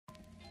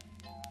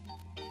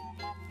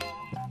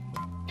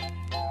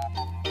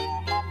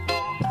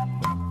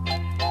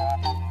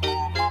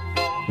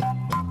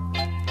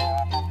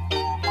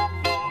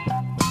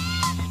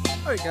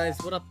Alright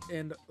guys, what up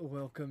and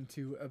welcome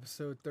to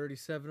episode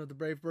 37 of the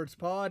Brave Birds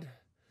pod.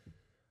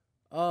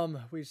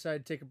 We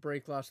decided to take a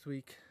break last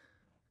week,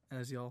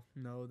 as y'all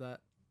know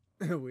that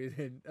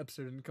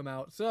episode didn't come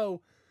out,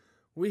 so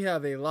we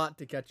have a lot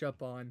to catch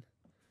up on.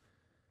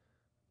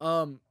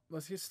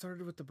 Let's get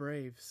started with the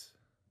Braves.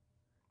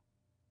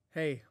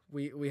 Hey,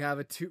 we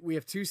have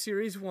two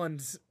series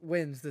wins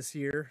this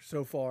year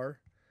so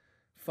far.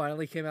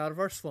 Finally came out of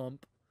our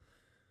slump.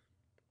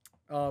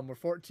 We're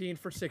 14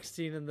 for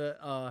 16 in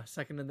the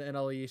second in the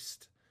NL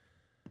East.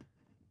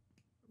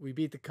 We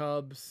beat the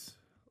Cubs,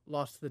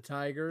 lost to the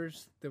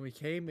Tigers, then we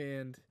came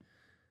and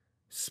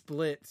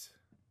split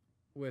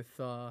with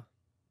the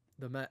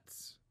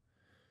Mets.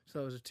 So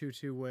that was a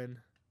 2-2 win,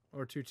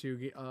 or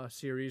 2-2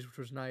 series, which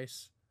was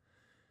nice.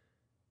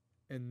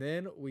 And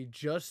then we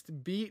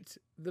just beat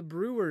the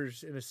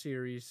Brewers in a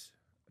series,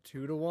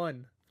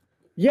 2-1.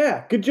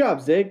 Yeah, good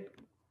job, Zig.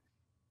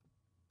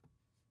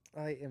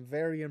 I am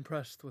very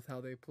impressed with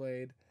how they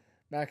played.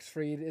 Max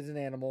Fried is an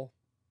animal.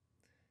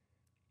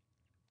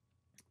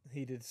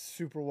 He did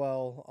super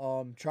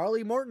well.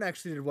 Charlie Morton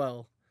actually did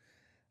well.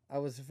 I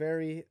was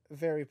very,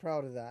 very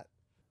proud of that.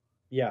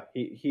 Yeah,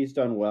 he's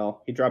done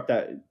well. He got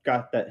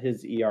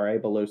his ERA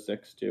below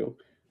 6 too,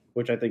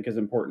 which I think is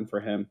important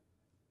for him.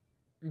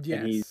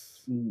 Yes. And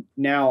he's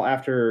now,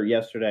 after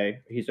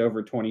yesterday, he's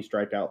over 20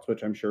 strikeouts,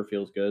 which I'm sure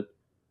feels good.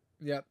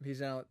 Yep, he's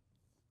now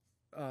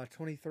at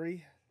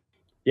 23.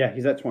 Yeah,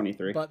 he's at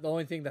 23. But the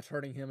only thing that's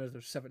hurting him is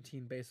there's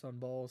 17 base on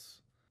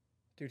balls.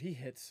 Dude, he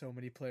hits so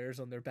many players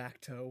on their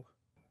back toe.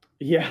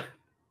 Yeah.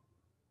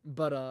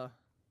 But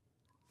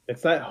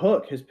it's that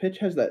hook. His pitch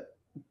has that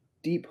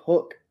deep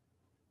hook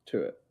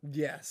to it.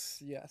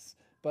 Yes.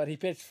 But he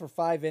pitched for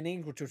 5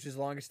 innings, which was his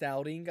longest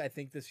outing, I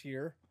think, this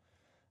year.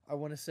 I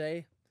want to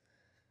say.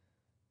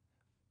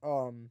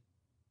 2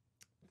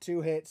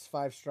 hits,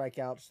 5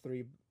 strikeouts,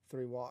 3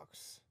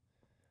 walks.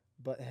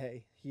 But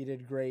hey, he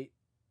did great.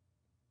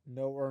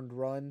 No earned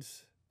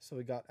runs, so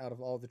he got out of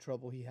all the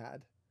trouble he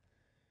had.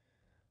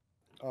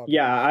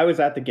 Yeah, I was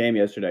at the game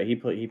yesterday.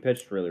 He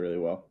pitched really, really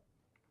well.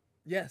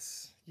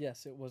 Yes,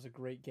 it was a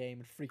great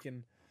game. And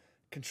freaking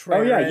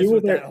Contreras you were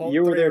with there. that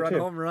You were there too.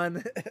 home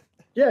run.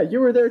 Yeah, you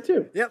were there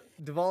too. Yep,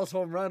 Duvall's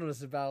home run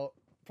was about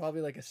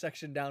probably like a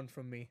section down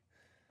from me.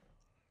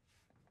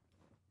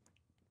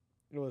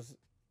 It was.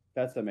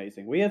 That's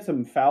amazing. We had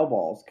some foul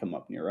balls come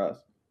up near us.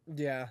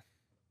 Yeah.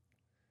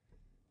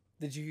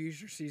 Did you use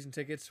your season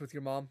tickets with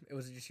your mom? It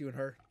was just you and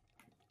her?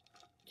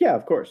 Yeah,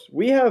 of course.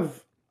 We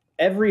have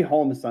every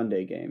home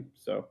Sunday game,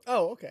 so.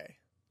 Oh, okay.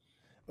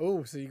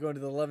 Oh, so you going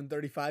to the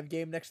 11:35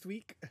 game next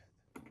week?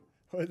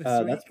 Or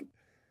this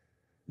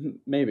week?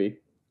 Maybe.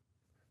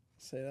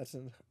 Say that's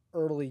an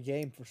early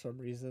game for some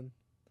reason.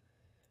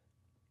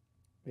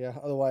 Yeah,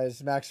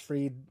 otherwise, Max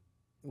Fried,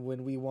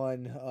 when we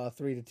won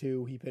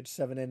 3-2, he pitched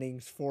 7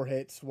 innings, 4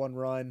 hits, 1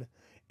 run,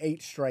 8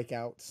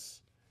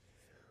 strikeouts,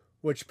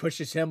 which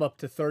pushes him up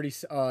to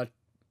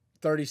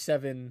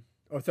 37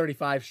 or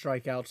 35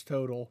 strikeouts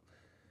total.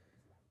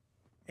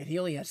 And he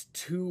only has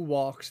 2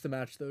 walks to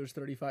match those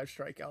 35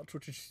 strikeouts,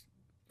 which is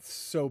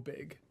so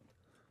big.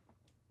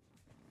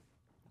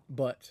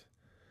 But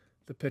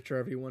the pitcher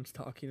everyone's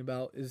talking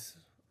about is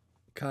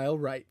Kyle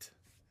Wright.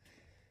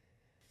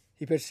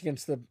 He pitched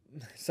against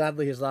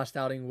sadly his last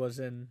outing was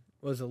a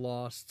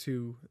loss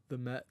to the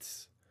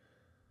Mets.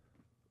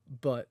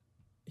 But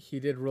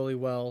he did really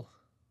well.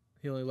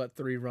 He only let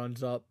 3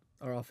 runs up.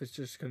 Our offense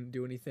just couldn't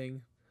do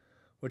anything,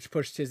 which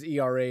pushed his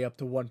ERA up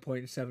to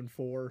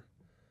 1.74.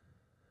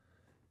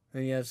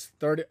 And he has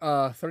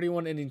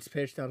 31 innings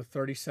pitched out of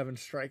 37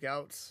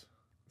 strikeouts.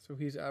 So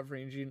he's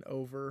averaging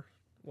over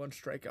 1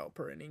 strikeout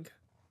per inning.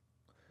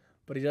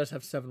 But he does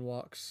have 7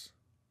 walks.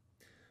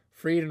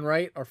 Fried and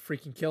Wright are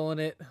freaking killing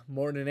it.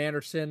 Morton and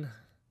Anderson,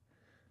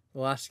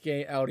 the last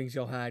game outings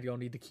y'all had, y'all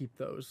need to keep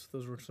those.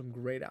 Those were some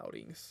great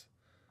outings.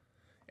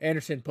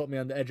 Anderson put me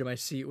on the edge of my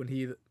seat when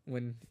he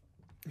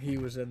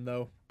was in,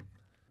 though.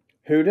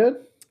 Who did?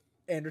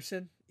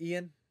 Anderson,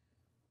 Ian.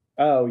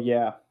 Oh,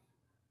 yeah.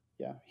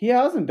 Yeah. He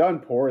hasn't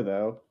done poor,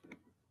 though.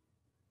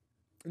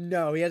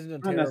 No, he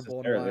hasn't done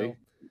terrible in a while.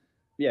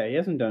 Yeah, he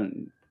hasn't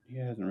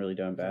really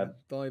done bad. Yeah,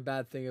 the only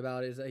bad thing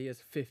about it is that he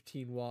has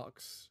 15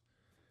 walks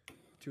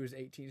to his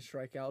 18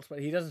 strikeouts,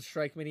 but he doesn't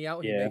strike many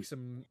out. Yeah. He makes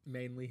them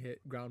mainly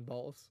hit ground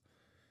balls.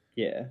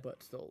 Yeah.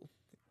 But still,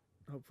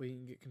 hopefully he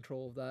can get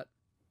control of that.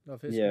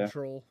 Of his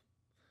control.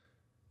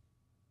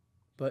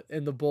 But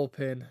in the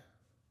bullpen,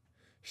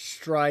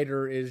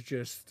 Strider is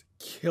just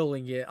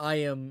killing it. I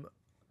am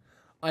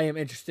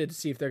interested to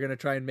see if they're going to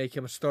try and make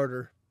him a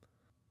starter.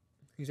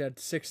 He's had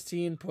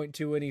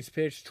 16.2 innings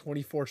pitched,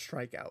 24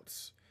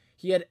 strikeouts.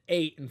 He had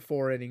 8 in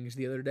 4 innings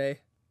the other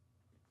day.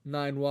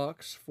 9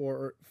 walks,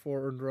 4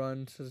 earned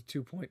runs, has a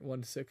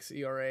 2.16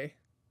 ERA.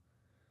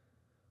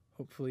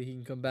 Hopefully he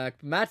can come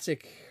back.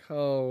 Matzek,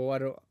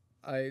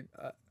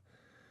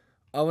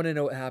 I want to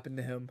know what happened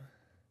to him.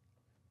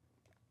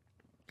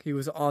 He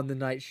was on the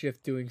night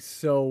shift doing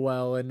so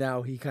well, and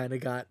now he kind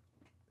of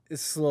is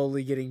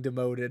slowly getting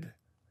demoted.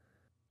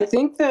 I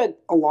think that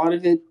a lot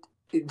of it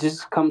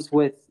just comes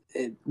with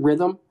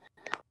rhythm,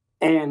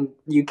 and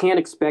you can't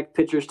expect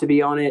pitchers to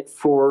be on it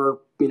for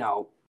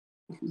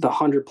the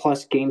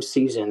 100+ game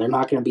season. They're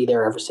not going to be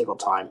there every single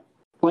time.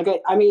 Like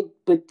I mean,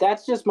 but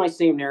that's just my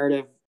same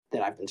narrative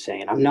that I've been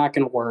saying. I'm not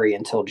going to worry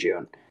until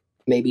June,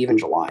 maybe even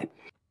July.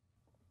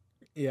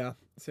 Yeah,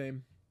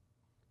 same.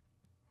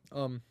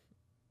 Some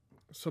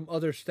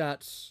other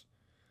stats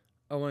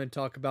I want to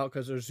talk about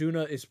because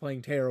Ozuna is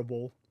playing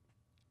terrible.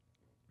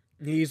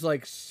 He's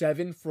like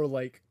 7 for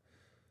like,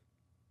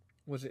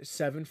 was it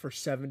 7 for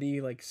 70,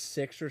 like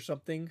 6 or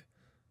something?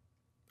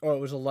 Or it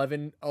was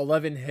 11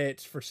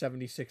 hits for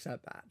 76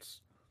 at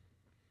bats.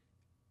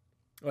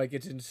 Like,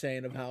 it's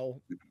insane of how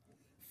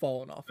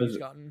fallen off he's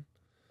gotten.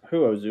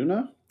 Who,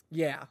 Ozuna?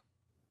 Yeah.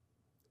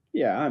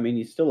 Yeah, I mean,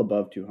 he's still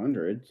above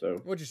 200,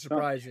 so. Which is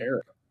surprising.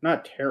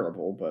 Not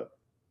terrible, but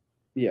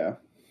yeah.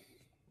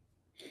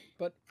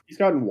 But he's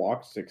gotten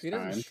walked 6 times. He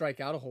doesn't strike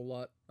out a whole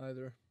lot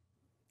either.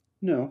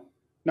 No,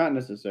 not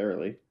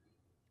necessarily.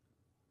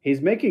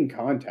 He's making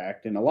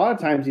contact, and a lot of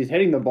times he's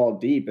hitting the ball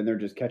deep, and they're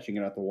just catching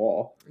it at the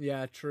wall.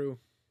 Yeah, true.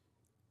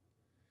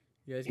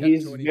 Yeah,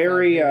 he's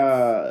very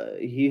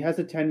he has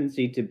a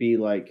tendency to be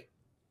like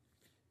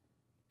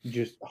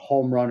just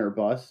home run or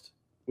bust,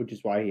 which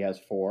is why he has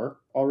 4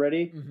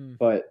 already. Mm-hmm.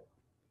 But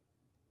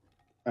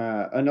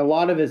and a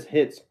lot of his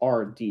hits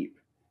are deep,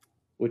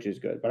 which is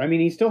good. But I mean,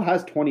 he still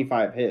has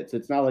 25 hits.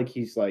 It's not like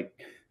he's like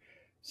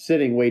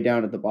sitting way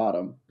down at the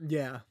bottom.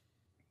 Yeah,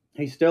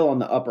 he's still on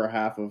the upper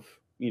half of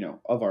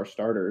of our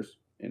starters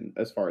in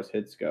as far as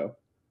hits go.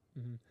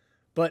 Mm-hmm.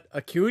 But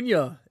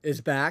Acuna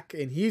is back,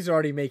 and he's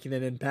already making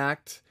an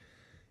impact.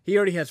 He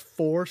already has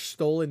 4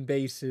 stolen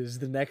bases.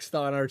 The next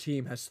on our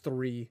team has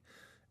 3,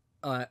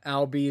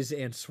 Albies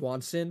and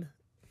Swanson.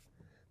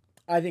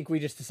 I think we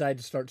just decided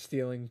to start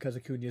stealing because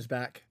Acuna's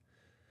back.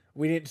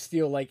 We didn't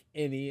steal like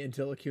any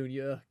until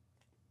Acuna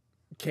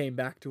came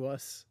back to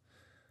us.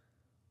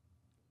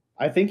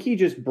 I think he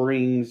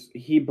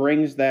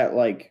brings that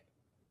like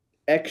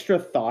extra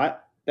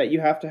thought that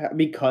you have to have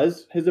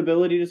because his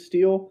ability to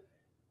steal.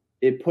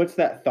 It puts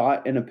that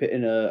thought in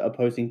a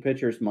opposing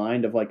pitcher's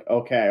mind of like,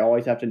 okay, I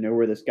always have to know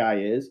where this guy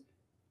is.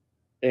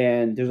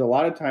 And there's a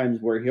lot of times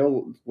where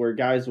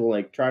guys will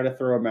like try to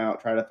throw him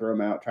out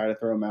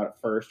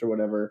at first or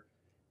whatever.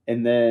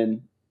 And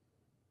then,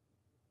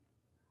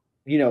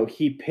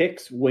 he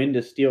picks when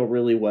to steal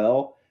really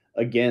well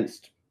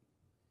against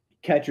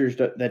catchers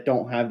that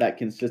don't have that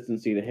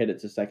consistency to hit it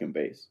to second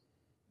base.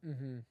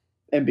 Mm-hmm.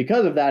 And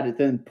because of that, it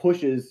then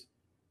pushes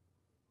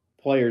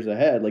players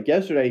ahead. Like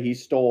yesterday, he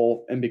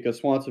stole, and because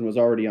Swanson was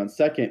already on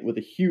second with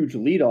a huge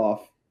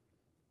leadoff,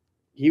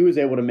 he was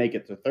able to make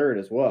it to third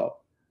as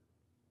well.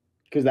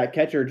 Because that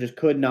catcher just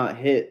could not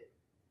hit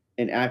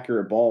an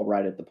accurate ball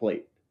right at the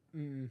plate.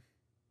 Mm.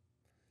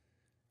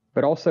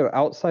 But also,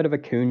 outside of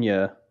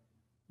Acuna,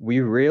 we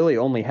really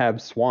only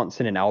have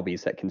Swanson and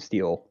Albies that can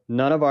steal.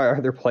 None of our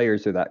other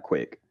players are that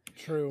quick.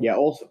 True. Yeah,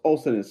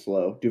 Olsen is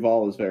slow.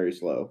 Duvall is very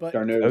slow. But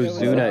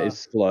Ozuna is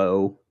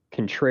slow.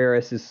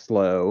 Contreras is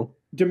slow.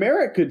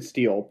 Demerit could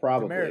steal,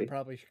 probably. Demerit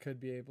probably could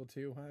be able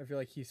to. I feel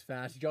like he's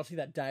fast. Did y'all see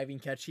that diving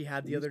catch he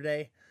had the other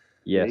day?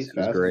 Yes, it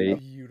was great.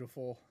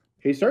 Beautiful.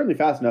 He's certainly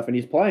fast enough, and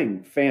he's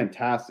playing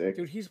fantastic.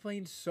 Dude, he's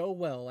playing so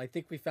well. I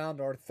think we found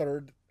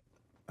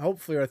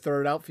hopefully our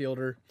third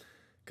outfielder.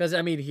 Because,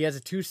 I mean, he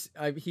has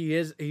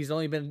he's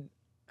only been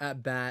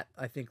at bat,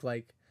 I think,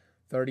 like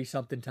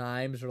 30-something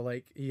times, or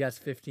like he has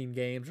 15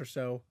 games or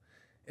so,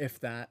 if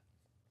that.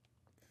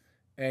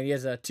 And he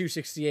has a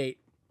 268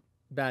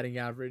 batting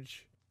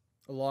average,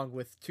 along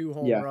with 2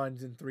 home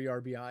runs and 3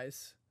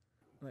 RBIs.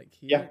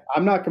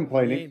 I'm not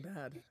complaining. He ain't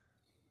bad.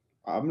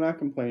 I'm not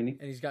complaining.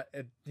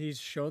 And he's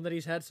shown that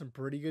he's had some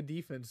pretty good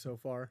defense so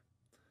far.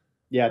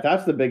 Yeah,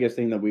 that's the biggest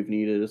thing that we've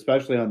needed,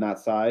 especially on that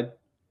side.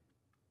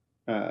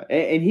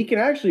 And he can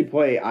actually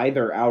play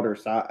either out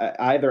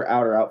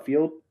or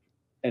outfield,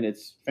 and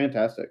it's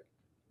fantastic.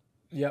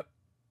 Yep.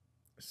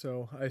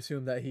 So I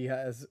assume that he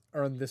has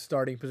earned this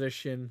starting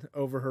position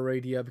over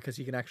Heredia because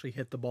he can actually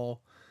hit the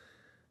ball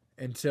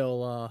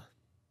until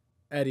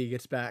Eddie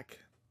gets back.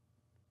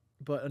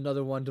 But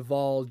another one,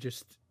 Duvall,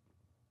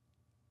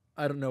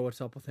 I don't know what's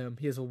up with him.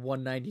 He has a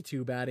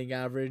 192 batting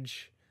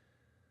average,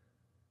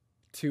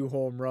 2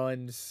 home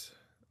runs,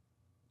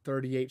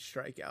 38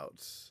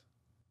 strikeouts.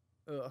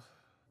 Ugh.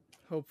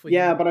 Hopefully.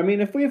 Yeah, but I mean,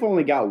 if we've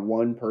only got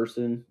one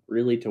person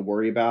really to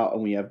worry about,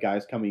 and we have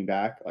guys coming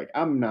back, like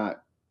I'm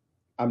not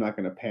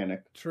going to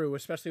panic. True,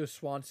 especially with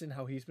Swanson,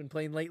 how he's been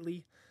playing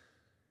lately.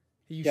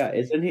 He's over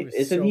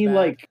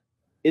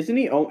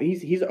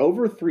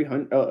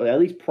 300. At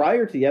least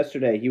prior to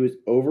yesterday, he was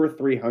over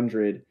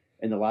 300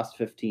 in the last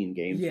 15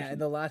 games. Yeah, in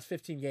the last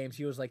 15 games,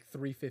 he was like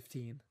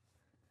 315.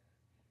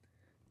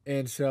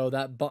 And so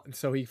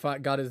he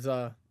got his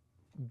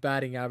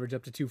batting average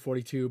up to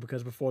 242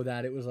 because before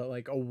that it was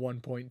like a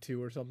 1.2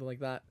 or something like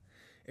that.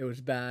 It was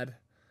bad.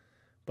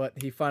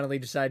 But he finally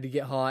decided to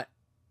get hot.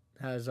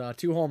 Has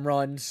 2 home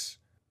runs.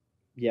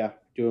 Yeah,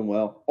 doing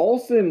well.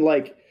 Olsen's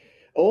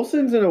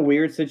in a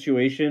weird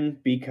situation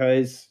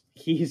because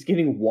he's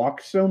getting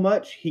walked so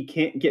much he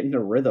can't get into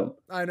rhythm.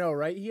 I know,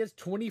 right? He has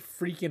 20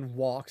 freaking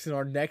walks, and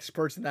our next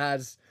person that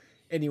has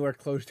anywhere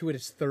close to it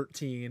is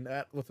 13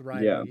 with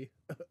Riley.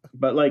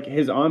 But like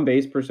his on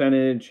base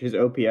percentage, his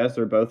OPS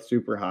are both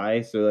super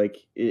high. So like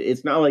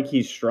it's not like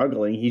he's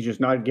struggling. He's just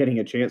not getting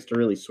a chance to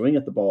really swing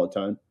at the ball a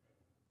ton.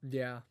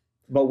 Yeah.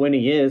 But when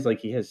he is, like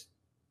he has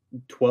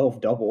 12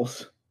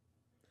 doubles.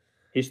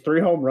 He's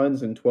 3 home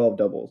runs and 12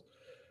 doubles.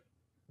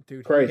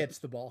 Dude, Crazy. he hits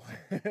the ball.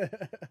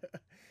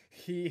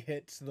 He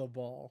hits the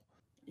ball.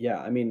 Yeah,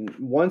 I mean,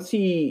 once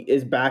he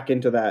is back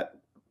into that,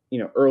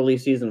 early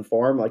season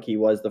form like he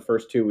was the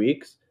first 2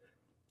 weeks,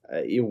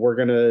 they're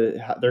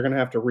gonna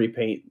have to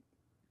repaint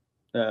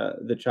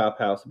the Chop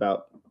House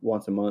about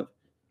once a month.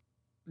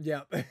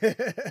 Yeah.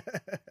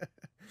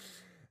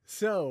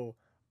 So,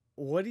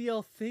 what do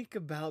y'all think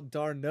about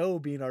d'Arnaud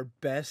being our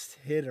best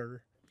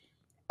hitter?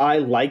 I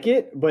like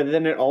it, but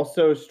then it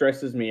also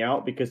stresses me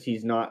out because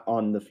he's not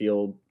on the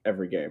field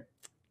every game.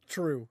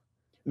 True.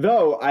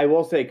 Though I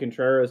will say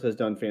Contreras has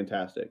done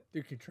fantastic.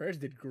 Dude, Contreras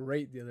did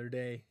great the other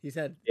day. He's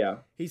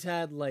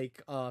had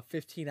like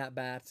 15 at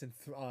bats and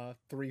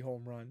 3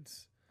 home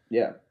runs.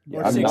 Yeah.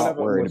 Or I'm 16 not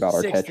worried about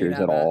our 16 catchers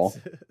at all.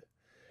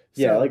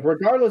 Yeah, So, like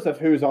regardless of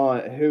who's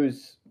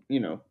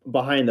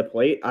behind the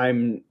plate,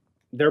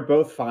 they're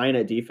both fine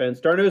at defense.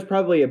 d'Arnaud is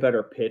probably a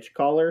better pitch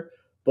caller,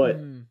 but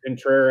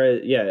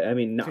Contreras, yeah, I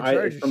mean,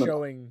 Contreras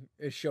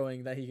is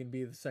showing that he can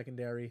be the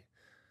secondary.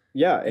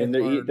 Yeah, and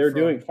they're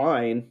doing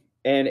fine,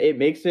 and it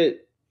makes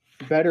it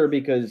better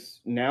because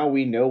now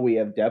we know we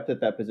have depth at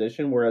that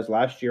position. Whereas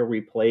last year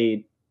we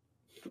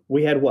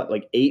had what,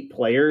 like 8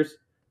 players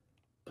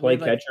play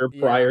catcher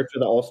prior to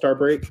the All-Star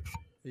break.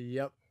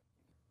 Yep,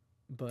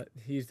 but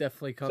he's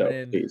definitely coming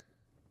in. Pleased.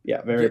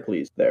 Yeah, very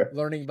pleased there.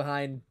 Learning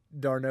behind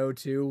d'Arnaud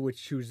too,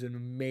 who's an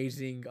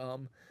amazing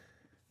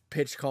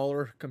pitch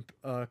caller,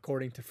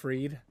 according to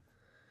Freed.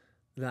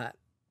 That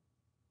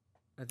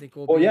I think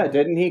will. Oh yeah,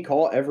 didn't he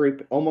call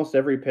almost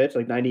every pitch,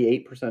 like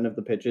 98% of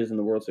the pitches in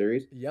the World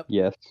Series? Yep.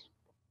 Yes.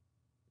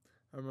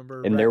 I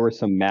remember. And there were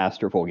some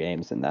masterful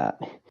games in that.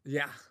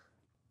 Yeah.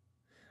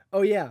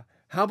 Oh yeah.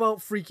 How about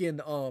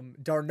freaking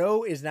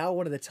d'Arnaud is now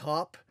one of the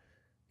top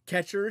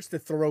catchers to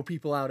throw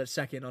people out at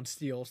second on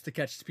steals to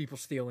catch people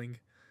stealing.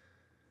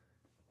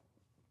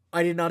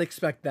 I did not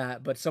expect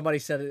that, but somebody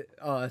said it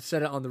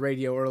on the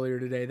radio earlier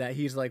today that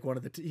he's like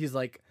he's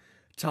like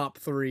top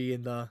 3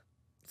 in the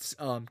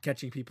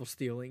catching people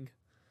stealing.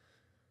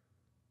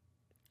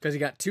 Because he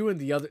got 2 in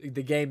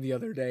the game the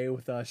other day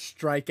with a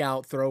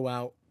strikeout throw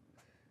out.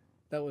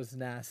 That was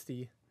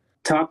nasty.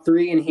 Top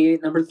 3 and he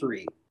ain't number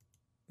 3.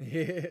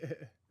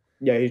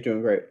 Yeah, he's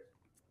doing great.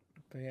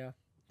 But yeah,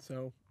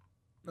 so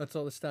that's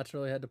all the stats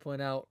really had to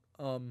point out.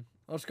 I'll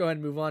just go ahead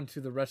and move on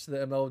to the rest of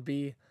the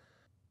MLB.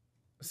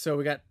 So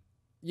we got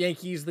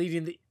Yankees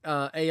leading the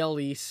AL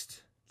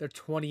East. They're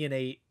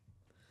 20-8.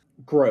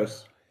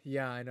 Gross.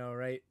 Yeah, I know,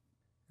 right?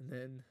 And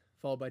then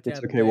followed by Tampa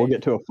It's okay. We'll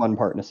get to a fun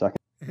part in a second.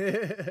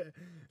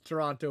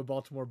 Toronto,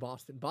 Baltimore,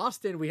 Boston.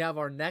 Boston, we have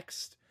our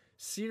next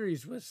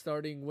series with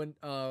starting when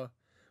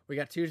we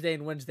got Tuesday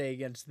and Wednesday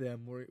against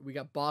them. We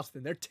got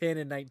Boston. They're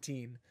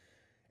 10-19.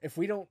 If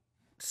we don't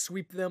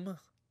sweep them,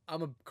 I'm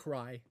gonna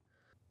cry.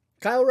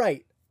 Kyle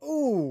Wright.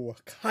 Ooh,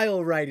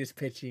 Kyle Wright is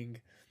pitching.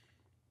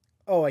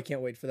 Oh, I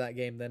can't wait for that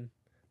game then.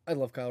 I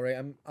love Kyle Wright.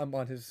 I'm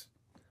on his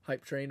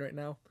hype train right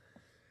now.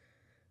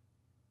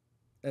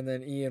 And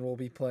then Ian will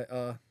be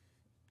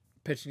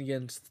pitching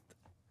against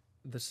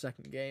the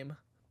second game.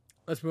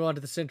 Let's move on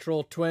to the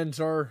Central. Twins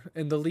are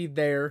in the lead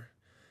there,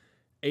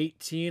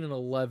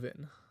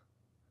 18-11.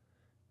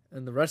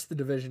 And the rest of the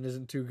division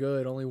isn't too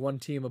good. Only one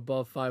team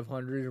above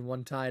 500 and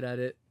one tied at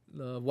it.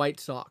 The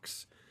White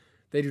Sox.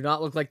 They do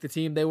not look like the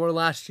team they were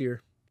last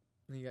year.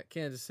 And you got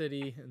Kansas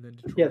City and then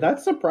Detroit. Yeah,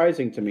 that's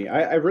surprising to me.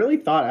 I really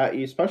thought,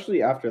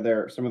 especially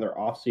after some of their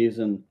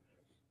offseason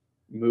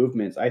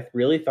movements, I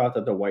really thought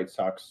that the White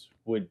Sox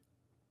would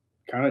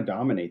kind of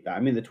dominate that. I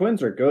mean, the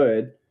Twins are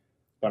good,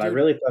 but I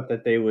really thought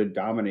that they would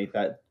dominate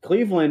that.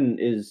 Cleveland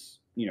is,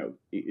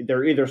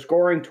 they're either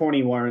scoring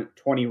 20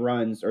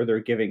 runs or they're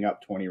giving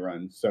up 20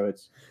 runs. So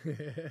it's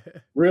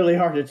really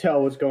hard to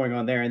tell what's going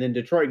on there. And then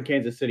Detroit and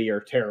Kansas City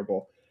are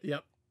terrible.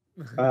 Yep.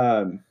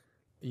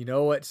 You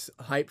know what's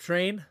hype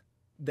train?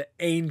 The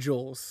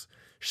Angels.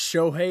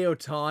 Shohei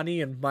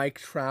Ohtani and Mike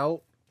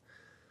Trout.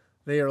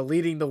 They are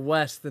leading the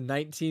West, the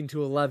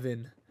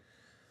 19-11.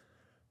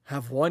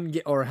 Have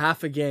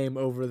half a game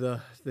over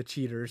the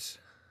cheaters.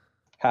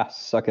 Ha,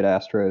 suck it,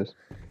 Astros.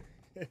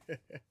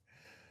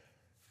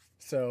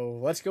 So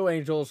let's go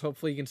Angels.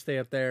 Hopefully you can stay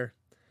up there.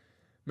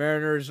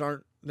 Mariners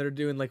they're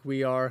doing like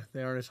we are.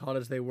 They aren't as hot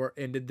as they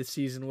ended the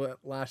season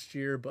last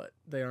year, but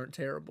they aren't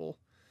terrible.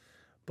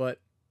 But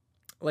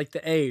like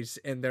the A's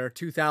and their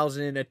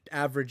 2,000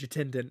 average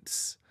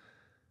attendance.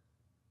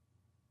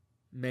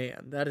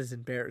 Man, that is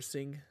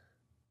embarrassing.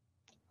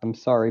 I'm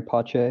sorry,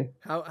 Pache.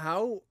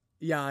 How?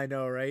 Yeah, I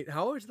know, right?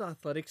 How is the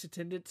Athletics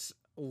attendance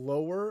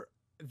lower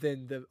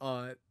than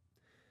the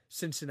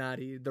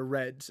Cincinnati, the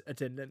Reds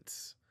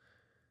attendance?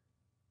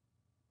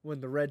 when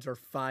the Reds are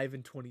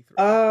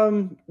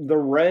 5-23? The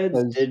Reds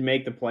Because- did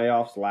make the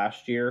playoffs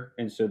last year,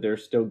 and so they're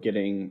still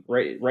getting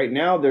right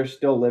now. They're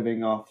still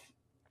living off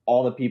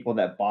all the people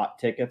that bought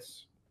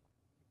tickets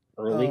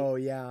early. Oh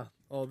yeah,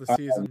 all the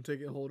season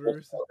ticket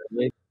holders.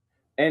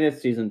 And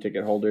it's season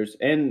ticket holders.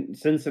 And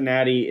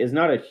Cincinnati is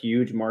not a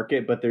huge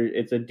market, but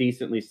it's a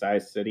decently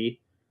sized city.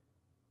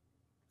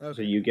 Okay.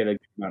 So you get a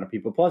good amount of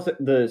people. Plus,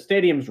 the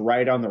stadium's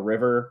right on the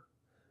river,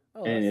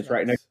 Oh, and that's it's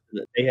right nice.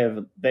 next.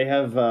 They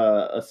have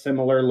a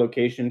similar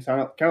location,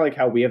 kind of like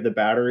how we have the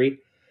Battery.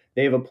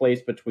 They have a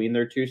place between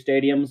their two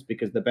stadiums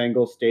because the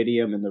Bengals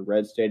Stadium and the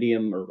Red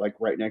Stadium are like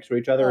right next to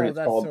each other, Oh, and it's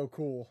that's called so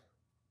cool.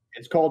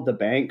 the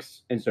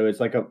Banks, and so it's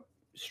like a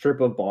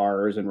strip of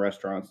bars and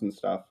restaurants and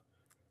stuff.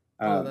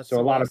 That's so a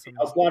so lot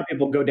awesome. of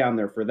people go down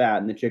there for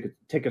that, and the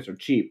tickets are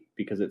cheap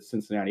because it's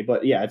Cincinnati.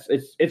 But yeah,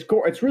 it's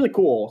cool. It's really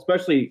cool,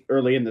 especially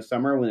early in the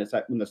summer when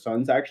the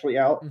sun's actually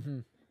out,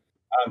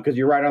 because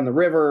you're right on the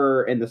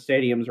river and the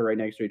stadiums are right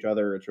next to each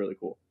other. It's really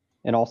cool.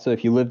 And also,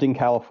 if you lived in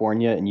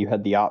California and you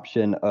had the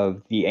option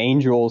of the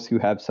Angels, who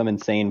have some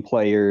insane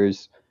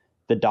players,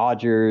 the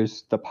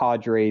Dodgers, the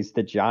Padres,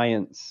 the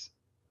Giants,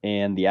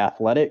 and the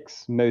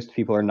Athletics, most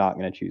people are not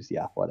going to choose the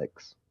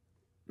Athletics.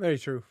 Very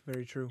true.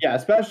 Very true. Yeah,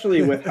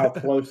 especially with how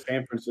close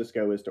San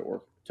Francisco is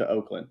to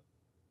Oakland.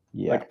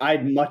 Yeah. Like,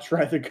 I'd much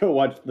rather go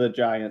watch the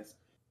Giants.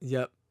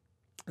 Yep.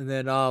 And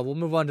then we'll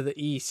move on to the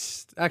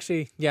East.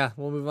 Actually, yeah,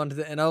 we'll move on to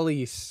the NL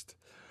East.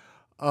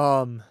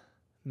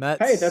 Mets.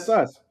 Hey, that's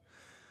us.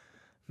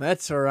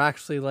 Mets are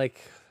actually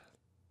like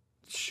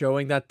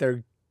showing that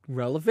they're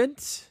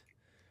relevant.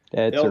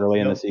 It's early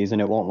in the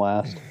season. It won't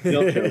last.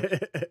 They'll choke.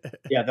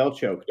 Yeah, they'll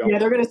choke. Yeah,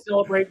 they're going to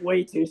celebrate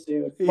way too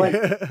soon. Like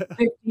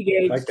 50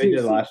 games like they too did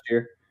soon. last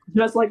year.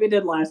 Just like they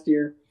did last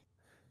year.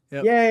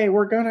 Yep. Yay,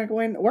 we're gonna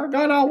win the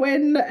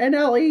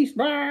NL East,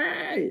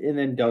 bye! And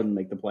then doesn't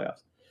make the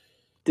playoffs.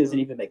 Doesn't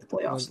even make the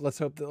playoffs. Let's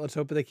hope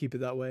that they keep it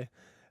that way.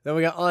 Then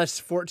we got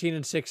us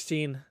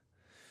 14-16.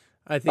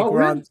 I think Oh,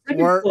 we're on in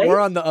second place? we're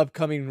on the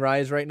upcoming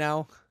rise right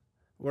now.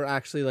 We're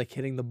actually like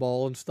hitting the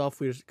ball and stuff.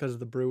 We just because of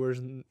the Brewers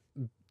and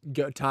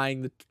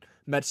tying the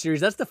Mets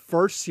series. That's the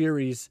first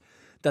series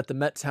that the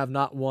Mets have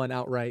not won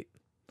outright.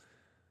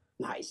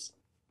 Nice.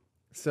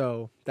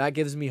 So that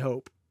gives me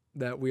hope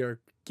that we are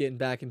getting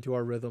back into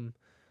our rhythm.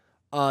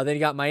 Then you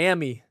got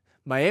Miami.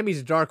 Miami's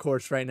a dark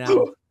horse right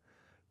now.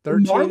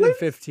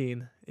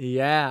 13-15.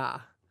 Yeah.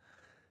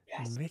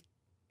 Yes.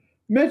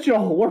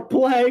 Mitchell, we're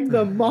playing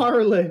the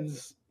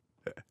Marlins.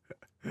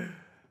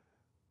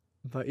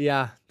 But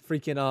yeah,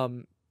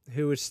 freaking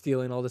who is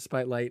stealing all the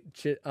spotlight?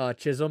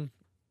 Chisholm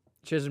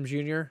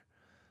Jr.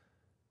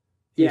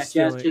 Yes,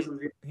 Chisholm.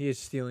 He is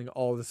stealing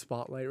all the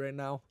spotlight right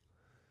now.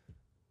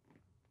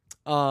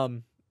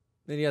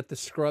 Then you got the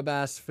scrub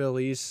ass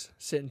Phillies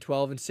sitting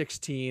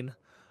 12-16.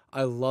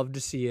 I love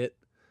to see it.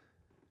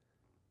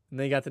 And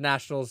then you got the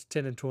Nationals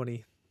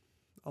 10-20,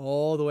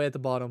 all the way at the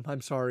bottom.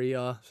 I'm sorry,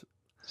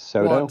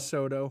 Soto. Juan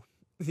Soto.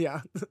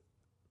 Yeah. It's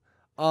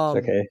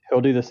okay.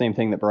 He'll do the same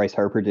thing that Bryce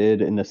Harper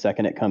did. And the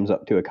second it comes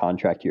up to a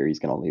contract year, he's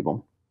going to leave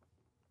them.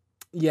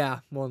 Yeah,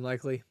 more than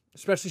likely.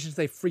 Especially since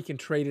they freaking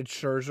traded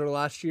Scherzer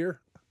last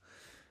year.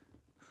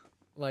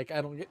 Like,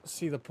 I don't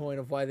see the point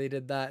of why they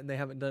did that, and they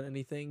haven't done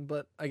anything.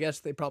 But I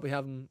guess they probably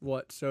have him,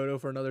 Soto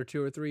for another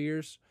 2 or 3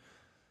 years?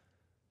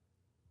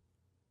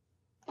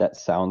 That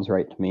sounds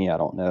right to me. I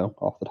don't know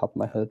off the top of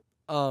my head.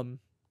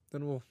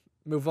 Then we'll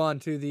move on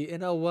to the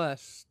NL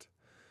West.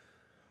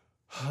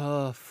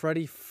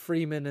 Freddie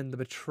Freeman and the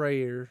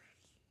Betrayer.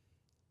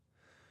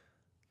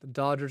 The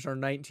Dodgers are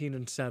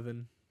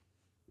 19-7.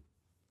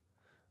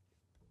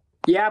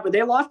 Yeah, but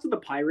they lost to the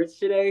Pirates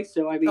today,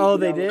 so I mean. Oh,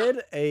 they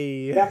did?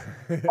 Yeah.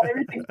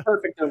 Everything's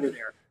perfect over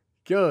there.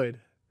 Good.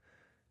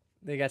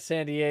 They got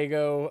San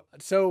Diego.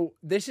 So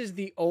this is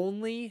the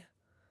only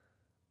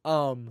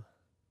for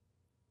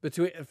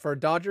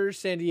Dodgers,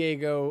 San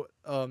Diego,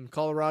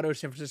 Colorado,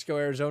 San Francisco,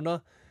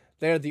 Arizona,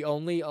 they're the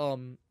only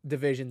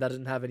division that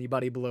doesn't have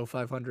anybody below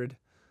 500.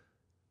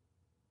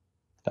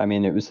 I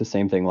mean, it was the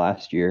same thing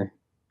last year.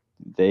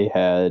 They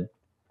had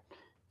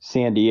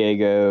San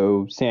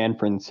Diego, San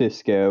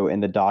Francisco,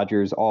 and the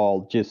Dodgers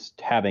all just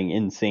having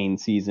insane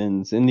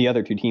seasons. And the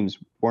other two teams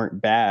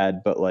weren't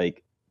bad, but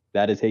like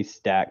that is a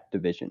stacked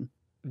division.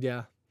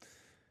 Yeah.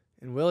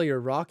 And Will, your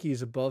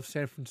Rockies above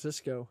San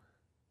Francisco.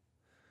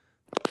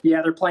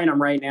 Yeah, they're playing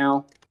them right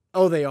now.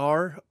 Oh, they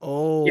are?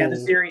 Oh. Yeah, the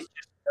series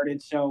just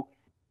started. So,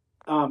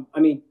 I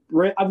mean,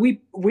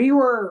 we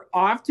were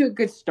off to a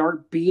good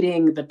start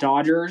beating the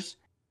Dodgers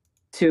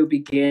to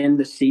begin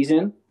the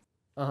season.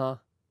 Uh-huh.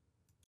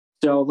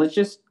 So let's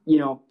just,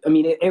 I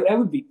mean, it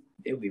would be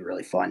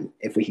really fun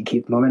if we could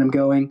keep the momentum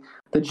going.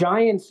 The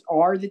Giants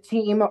are the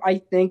team I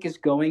think is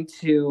going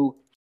to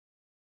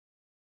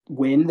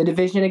win the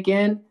division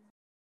again,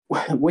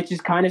 which is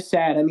kind of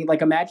sad. I mean,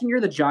 like, imagine you're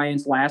the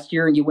Giants last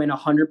year and you win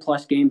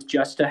 100+ games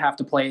just to have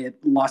to play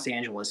Los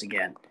Angeles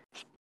again.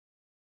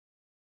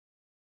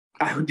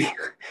 I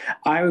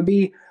would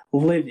be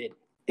livid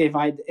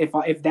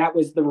if that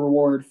was the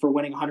reward for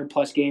winning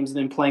 100+ games and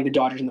then playing the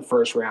Dodgers in the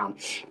first round.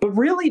 But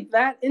really,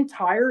 that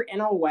entire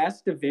NL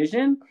West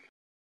division,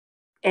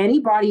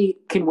 anybody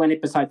can win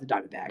it besides the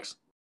Diamondbacks.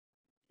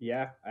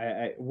 Yeah,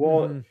 I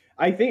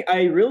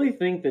really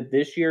think that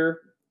this year,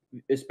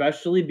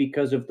 especially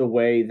because of the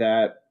way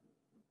that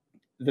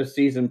the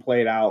season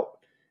played out,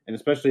 and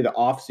especially the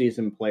off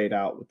season played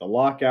out with the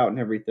lockout and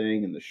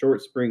everything and the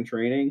short spring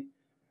training,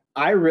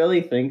 I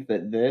really think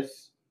that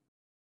this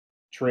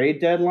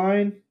trade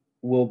deadline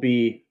will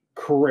be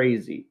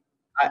crazy.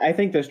 I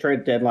think this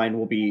trade deadline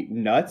will be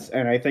nuts,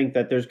 and I think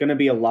that there's going to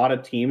be a lot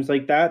of teams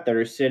like that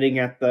are sitting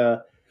at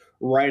the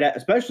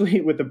especially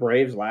with the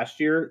Braves last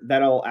year,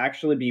 that'll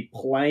actually be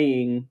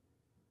playing.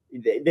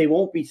 They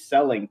won't be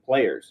selling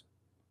players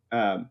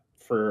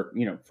for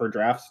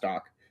draft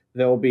stock.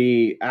 They'll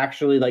be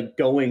actually like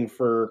going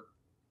for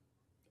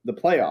the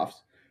playoffs,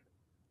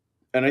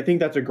 and I think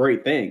that's a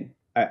great thing.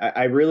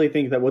 I really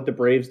think that what the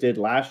Braves did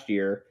last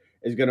year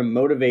is going to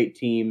motivate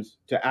teams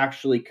to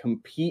actually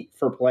compete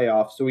for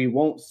playoffs. So we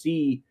won't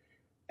see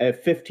a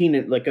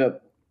 15, like a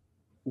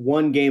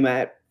 1 game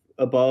at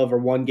above or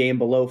 1 game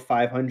below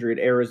 500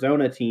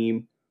 Arizona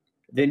team,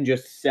 then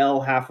just sell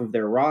half of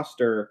their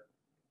roster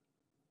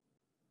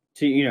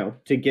to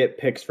get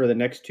picks for the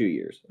next 2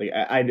 years. Like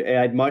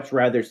I'd much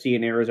rather see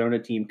an Arizona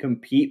team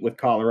compete with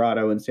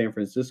Colorado and San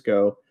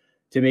Francisco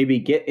to maybe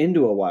get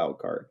into a wild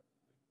card.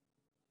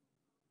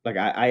 Like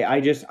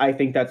I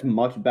think that's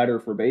much better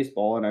for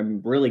baseball, and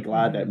I'm really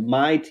glad that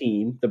my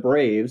team, the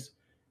Braves,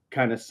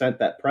 kind of set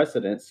that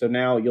precedent. So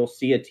now you'll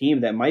see a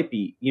team that might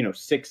be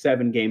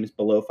 6-7 games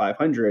below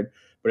 500,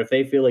 but if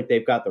they feel like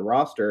they've got the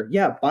roster,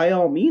 yeah, by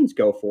all means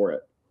go for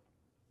it.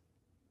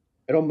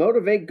 It'll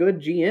motivate good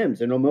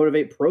GMs, and it'll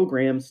motivate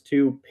programs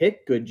to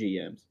pick good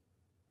GMs.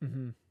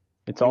 Mm-hmm.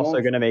 It's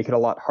also going to make it a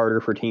lot harder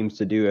for teams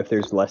to do if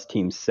there's less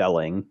teams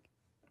selling.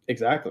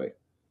 Exactly.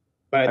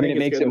 But I mean, it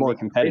makes it more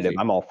competitive. Crazy.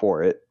 I'm all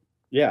for it.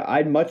 Yeah,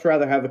 I'd much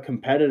rather have a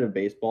competitive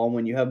baseball. And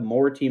when you have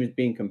more teams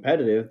being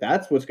competitive,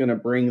 that's what's going to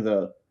bring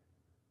the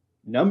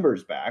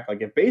numbers back.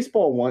 Like if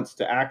baseball wants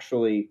to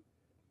actually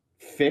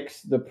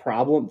fix the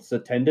problem, this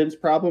attendance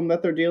problem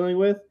that they're dealing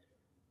with,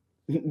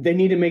 they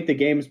need to make the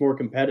games more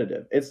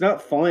competitive. It's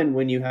not fun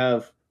when you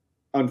have,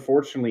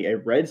 unfortunately, a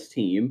Reds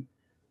team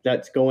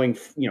that's going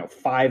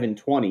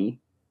 5-20.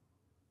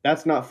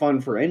 That's not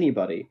fun for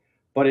anybody.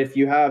 But if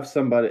you have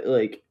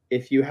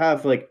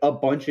a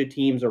bunch of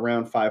teams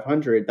around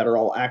 500 that are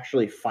all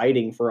actually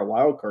fighting for a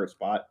wild card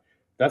spot,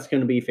 that's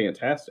going to be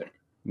fantastic.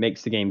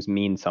 Makes the games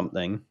mean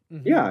something.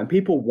 Mm-hmm. Yeah, and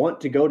people want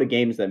to go to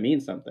games that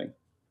mean something.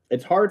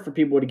 It's hard for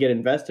people to get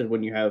invested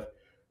when you have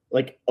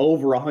like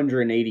over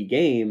 180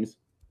 games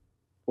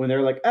when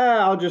they're like,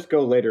 I'll just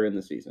go later in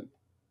the season.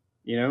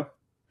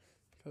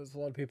 Because a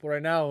lot of people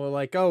right now are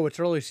like, oh, it's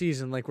early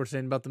season, like we're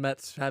saying about the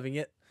Mets having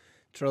it.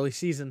 It's early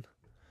season.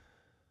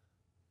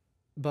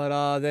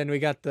 But then we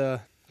got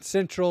the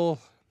Central,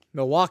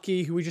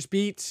 Milwaukee, who we just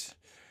beat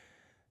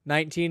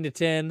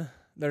 19-10.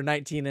 They're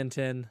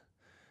 19-10,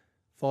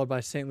 followed by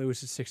St.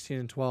 Louis at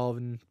 16-12,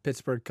 and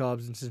Pittsburgh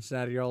Cubs and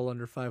Cincinnati are all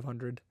under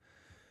 500.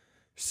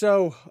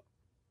 So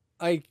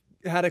I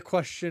had a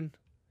question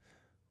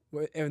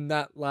in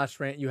that last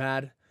rant you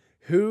had.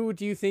 Who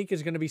do you think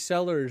is going to be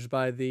sellers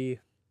by the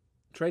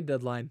trade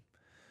deadline?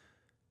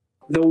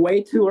 The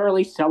way too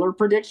early seller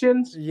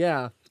predictions?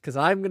 Yeah, because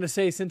I'm going to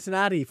say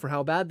Cincinnati for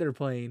how bad they're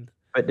playing.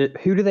 But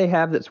who do they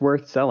have that's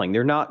worth selling?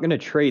 They're not going to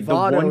trade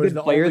Votto the one good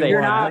player they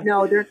have.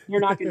 You're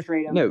not going to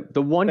trade him. No,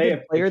 the one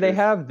good player they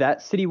have,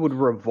 that city would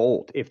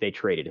revolt if they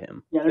traded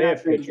him. Yeah, they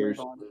have pitchers.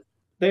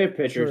 They have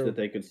pitchers that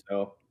they could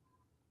sell.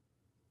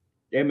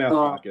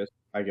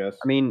 I guess.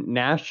 I mean,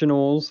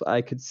 Nationals,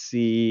 I could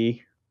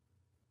see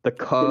the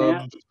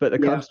Cubs, but the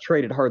Cubs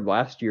traded hard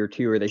last year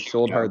too, or they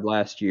sold hard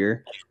last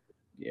year.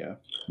 Yeah.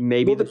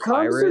 Maybe the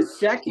Cubs are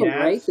second,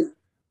 right?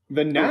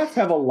 The Nats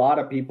have a lot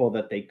of people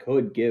that they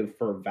could give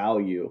for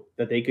value,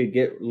 that they could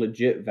get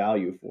legit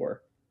value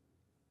for.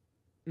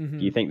 Mm-hmm.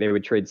 Do you think they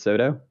would trade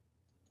Soto?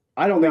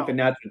 I don't think the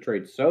Nats would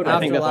trade Soto. I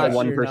think that's the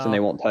one person they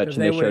won't touch,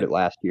 and they showed it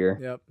last year.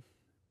 Yep.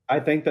 I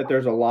think that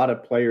there's a lot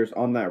of players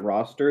on that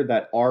roster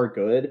that are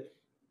good,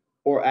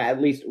 or at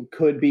least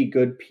could be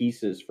good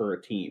pieces for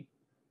a team.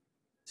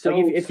 So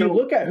if you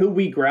look at who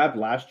we grabbed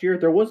last year,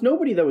 there was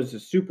nobody that was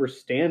a super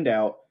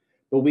standout,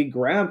 but we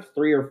grabbed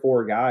 3 or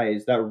 4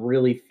 guys that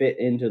really fit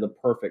into the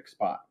perfect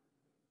spot.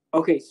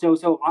 Okay,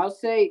 so I'll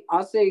say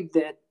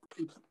that,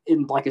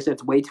 like I said,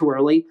 it's way too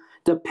early.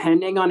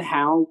 Depending on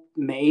how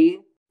May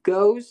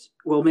goes,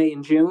 May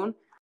and June,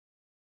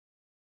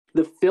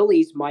 the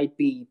Phillies might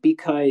be,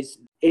 because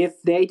if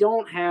they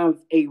don't have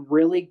a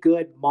really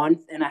good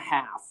month and a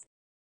half,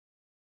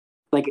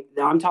 like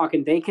I'm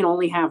talking, they can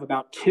only have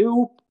about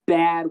 2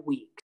 bad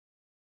weeks.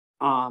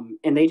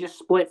 And they just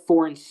split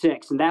 4 and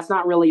 6, and that's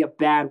not really a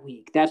bad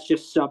week. That's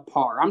just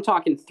subpar. I'm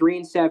talking 3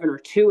 and 7 or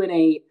 2 and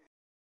 8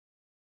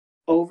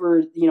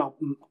 over,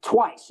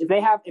 twice. If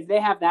they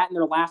have that in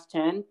their last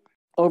 10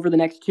 over the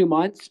next 2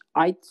 months,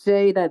 I'd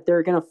say that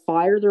they're going to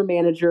fire their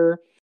manager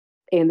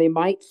and they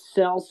might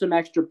sell some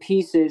extra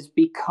pieces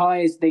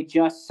because they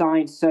just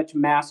signed such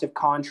massive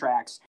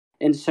contracts.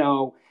 And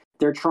so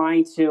they're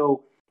trying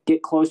to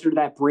get closer to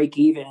that break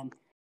even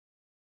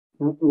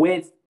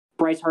with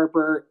Bryce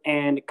Harper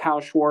and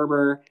Kyle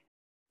Schwarber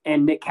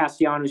and Nick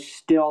Castellanos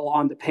still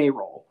on the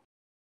payroll.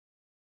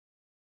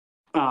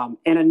 And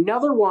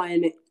another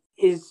one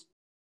is,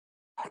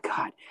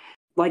 God,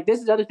 like this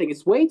is the other thing.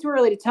 It's way too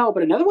early to tell,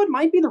 but another one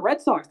might be the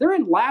Red Sox. They're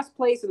in last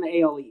place in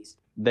the AL East.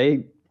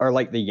 They are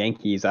like the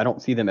Yankees. I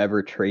don't see them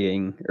ever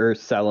trading or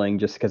selling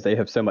just because they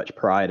have so much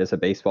pride as a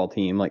baseball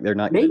team. Like they're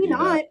not. Maybe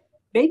not.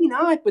 Maybe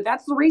not. But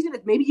that's the reason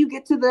that maybe you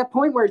get to that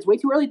point where it's way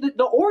too early.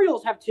 The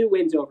Orioles have 2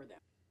 wins over them.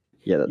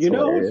 Yeah, that's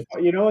hilarious.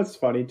 You know what's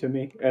funny to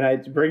me, and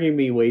it's bringing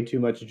me way too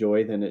much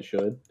joy than it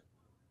should.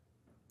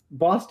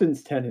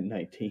 Boston's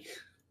 10-19.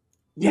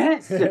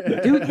 Yes, dude.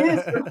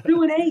 Yes, they're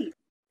 2-8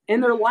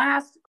 in their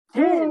last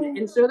 10,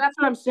 and so that's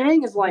what I'm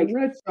saying is like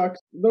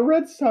the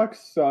Red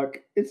Sox suck.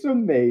 It's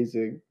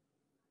amazing.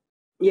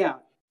 Yeah.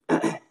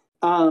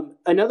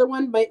 Another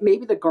one,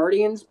 maybe the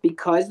Guardians,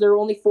 because they're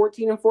only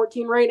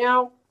 14-14 right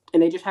now,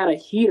 and they just had a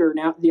heater.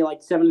 Now they're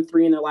like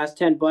 7-3 in their last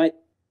 10. But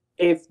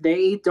if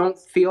they don't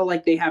feel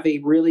like they have a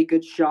really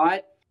good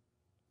shot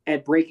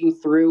at breaking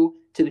through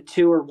to the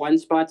 2 or 1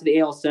 spot to the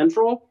AL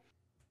Central,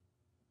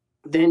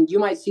 then you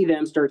might see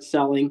them start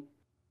selling.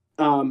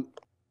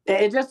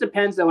 It just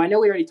depends, though. I know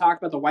we already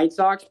talked about the White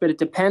Sox, but it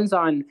depends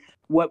on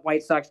what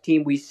White Sox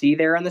team we see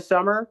there in the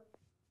summer.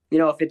 You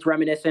know, if it's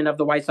reminiscent of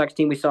the White Sox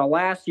team we saw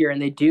last year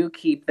and they do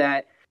keep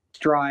that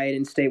stride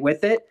and stay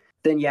with it,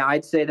 then yeah,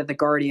 I'd say that the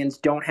Guardians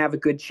don't have a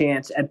good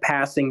chance at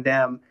passing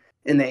them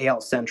in the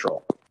AL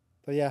Central.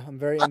 But yeah, I'm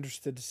very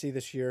interested to see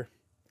this year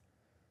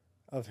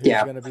of who's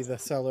going to be the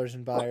sellers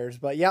and buyers.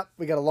 But yep,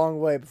 we got a long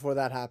way before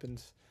that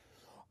happens.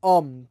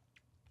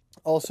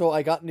 Also,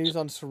 I got news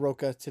on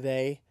Soroka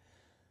today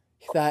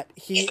that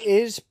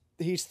he's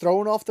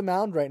thrown off the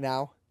mound right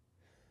now.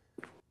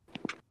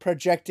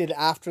 Projected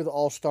after the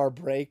All-Star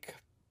break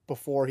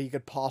before he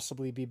could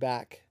possibly be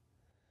back.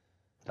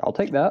 I'll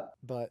take that.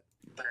 But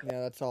yeah,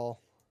 that's all.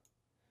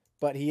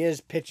 But he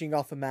is pitching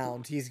off the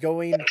mound. He's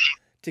going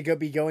to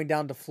be going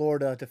down to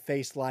Florida to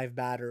face live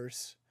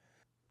batters.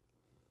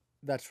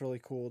 That's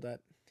really cool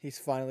that he's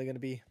finally going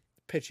to be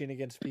pitching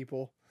against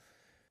people.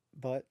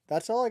 But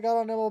that's all I got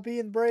on MLB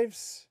and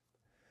Braves.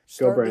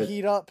 Starting to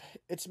heat up.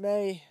 It's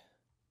May.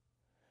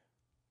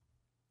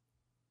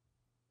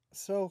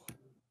 So,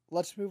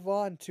 let's move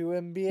on to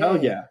NBA.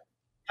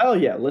 Hell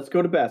yeah. Let's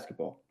go to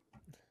basketball.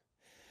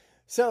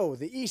 So,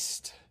 the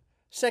East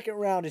second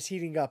round is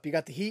heating up. You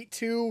got the Heat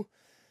 2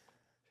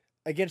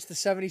 against the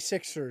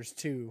 76ers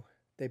 2.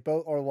 They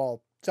both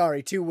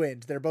 2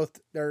 wins.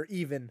 They're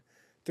even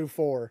through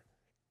 4.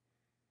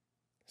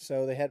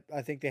 So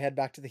I think they head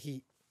back to the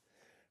Heat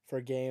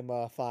for game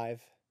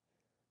 5.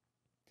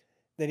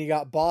 Then you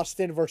got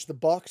Boston versus the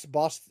Bucks.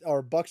 Bucks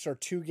are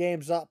 2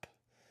 games up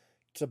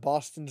to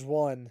Boston's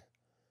 1.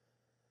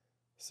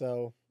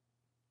 So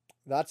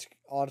that's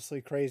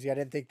honestly crazy.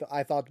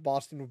 I thought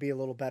Boston would be a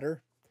little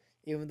better,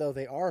 even though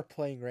they are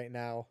playing right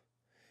now.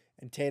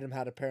 And Tatum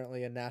had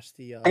apparently a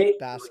nasty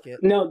basket.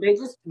 No, they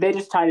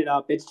just tied it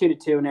up. It's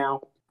 2-2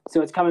 now,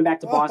 so it's coming back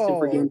to Boston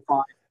for game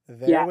 5.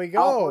 There we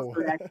go.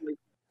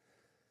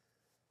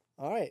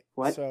 All right.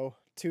 What? So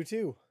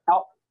 2-2.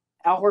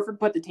 Al Horford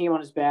put the team on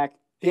his back.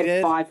 He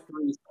did. 5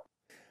 threes.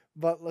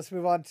 But let's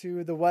move on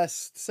to the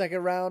West second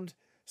round.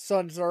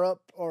 Suns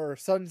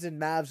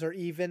and Mavs are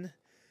even.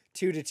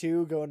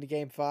 2-2 going to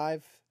game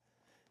 5.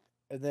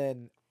 And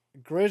then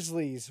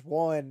Grizzlies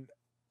won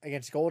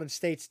against Golden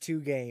State's 2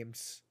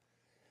 games.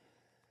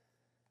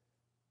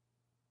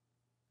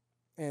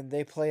 And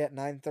they play at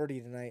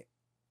 9:30 tonight.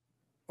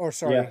 Or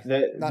sorry. Yeah,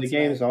 the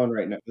game's on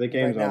right now. The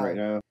game's on right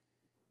now.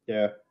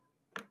 Yeah.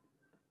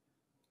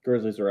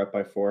 Grizzlies are up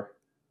by 4.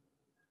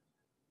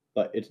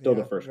 But it's still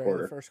the first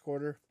quarter. The first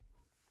quarter.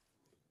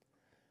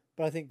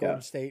 But I think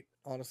Golden State,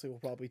 honestly, will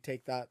probably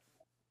take that.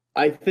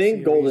 I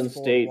think Golden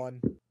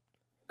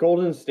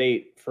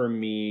State, for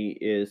me,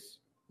 is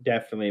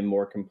definitely a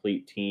more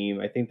complete team.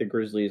 I think the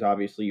Grizzlies,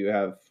 obviously, you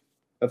have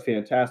a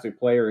fantastic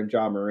player in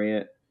Ja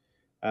Morant.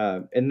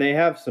 And they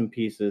have some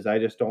pieces. I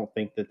just don't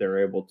think that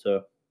they're able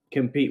to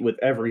compete with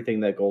everything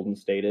that Golden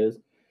State is.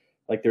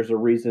 Like, there's a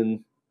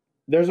reason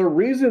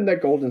that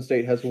Golden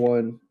State has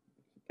won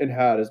and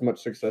had as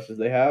much success as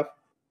they have.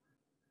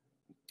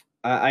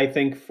 I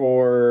think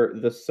for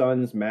the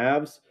Suns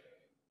Mavs,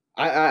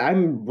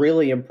 I'm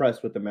really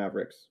impressed with the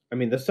Mavericks. I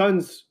mean, the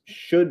Suns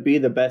should be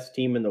the best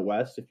team in the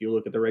West if you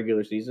look at the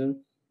regular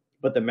season,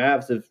 but the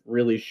Mavs have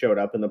really showed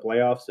up in the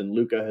playoffs, and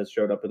Luka has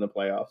showed up in the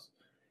playoffs.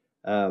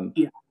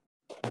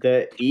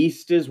 The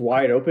East is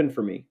wide open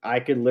for me. I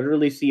could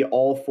literally see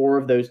all 4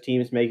 of those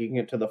teams making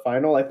it to the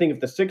final. I think if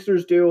the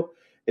Sixers do,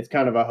 it's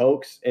kind of a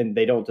hoax and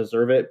they don't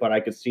deserve it, but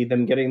I could see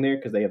them getting there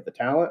because they have the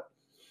talent.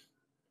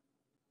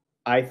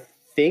 I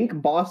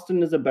think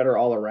Boston is a better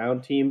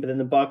all-around team than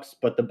the Bucks,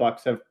 but the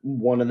Bucks have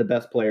one of the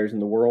best players in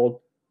the world.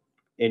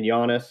 in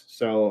Giannis.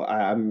 So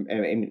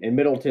and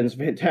Middleton's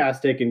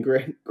fantastic, and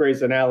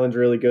Grayson Allen's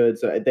really good.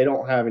 So they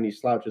don't have any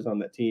slouches on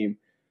that team.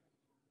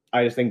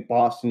 I just think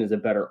Boston is a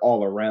better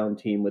all-around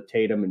team with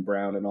Tatum and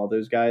Brown and all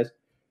those guys.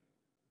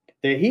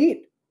 The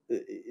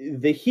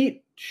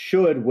Heat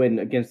should win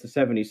against the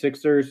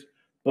 76ers,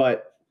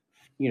 but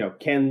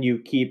can you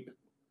keep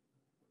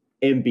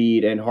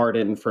Embiid and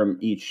Harden from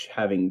each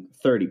having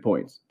 30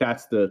 points?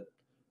 That's the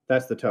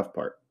tough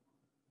part.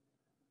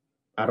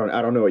 I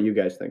don't know what you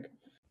guys think.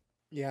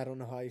 Yeah, I don't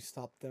know how you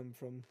stop them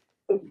from.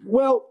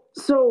 Well,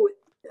 so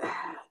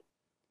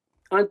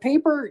on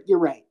paper, you're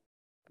right.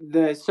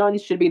 The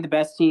Suns should be the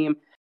best team,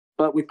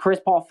 but with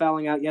Chris Paul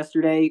fouling out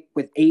yesterday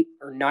with 8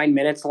 or 9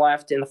 minutes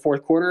left in the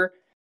fourth quarter,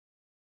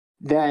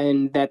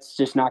 then that's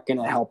just not going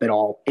to help at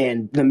all.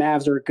 And the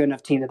Mavs are a good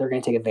enough team that they're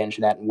going to take advantage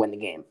of that and win the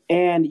game.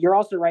 And you're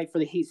also right for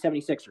the Heat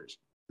 76ers.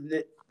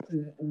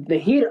 The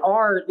Heat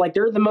are, like,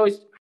 they're the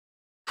most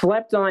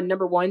slept on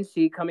number 1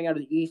 seed coming out of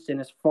the East,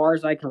 and as far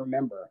as I can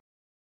remember.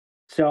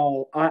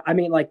 So, I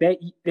mean, like,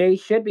 they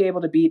should be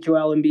able to beat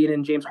Joel Embiid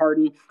and James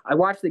Harden. I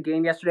watched the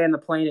game yesterday on the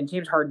plane, and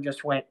James Harden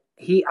just went –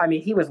 he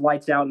was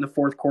lights out in the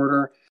fourth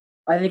quarter.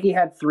 I think he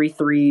had 3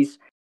 threes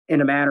in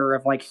a matter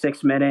of, like,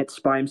 6 minutes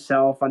by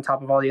himself on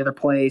top of all the other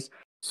plays.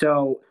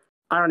 So,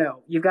 I don't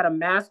know. You've got a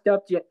masked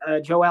up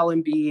Joel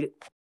Embiid,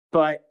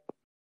 but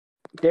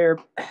they're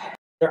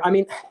I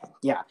mean,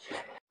 yeah.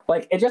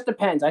 Like, it just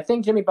depends. I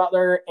think Jimmy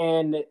Butler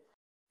and –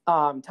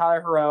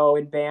 Tyler Herro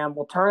and Bam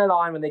will turn it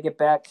on when they get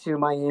back to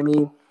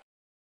Miami.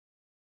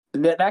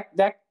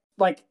 That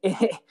like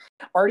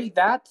already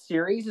that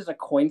series is a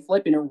coin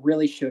flip, and it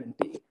really shouldn't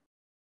be.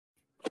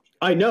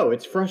 I know,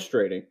 it's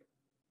frustrating.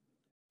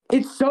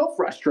 It's so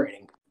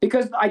frustrating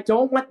because I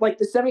don't want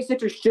the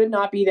 76ers should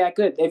not be that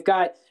good. They've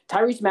got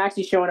Tyrese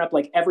Maxey showing up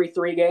like every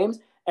 3 games,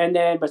 and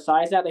then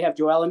besides that, they have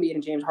Joel Embiid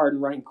and James Harden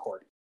running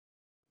court.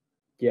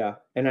 Yeah,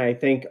 and I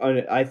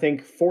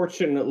think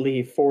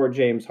fortunately for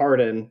James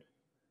Harden,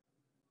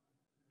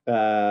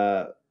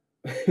 the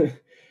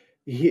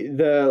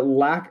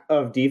lack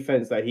of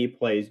defense that he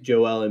plays,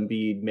 Joel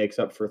Embiid makes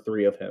up for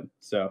 3 of him.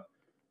 So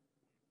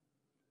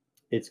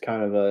it's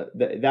kind of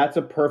that's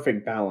a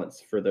perfect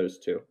balance for those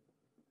two.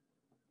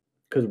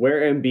 Because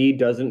where Embiid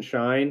doesn't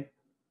shine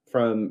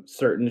from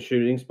certain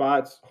shooting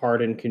spots,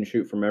 Harden can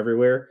shoot from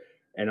everywhere.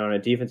 And on a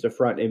defensive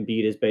front,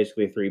 Embiid is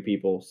basically 3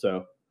 people.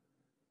 So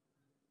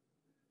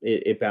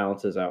it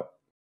balances out.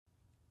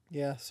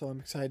 Yeah, so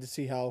I'm excited to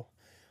see how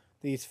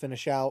these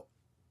finish out.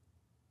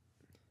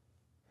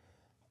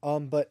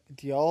 But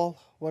do y'all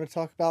want to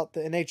talk about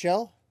the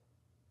NHL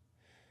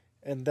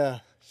and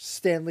the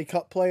Stanley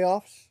Cup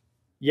playoffs?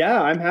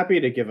 Yeah, I'm happy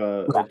to give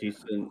a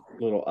decent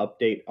little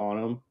update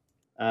on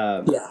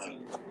them.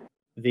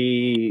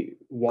 The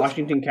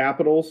Washington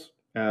Capitals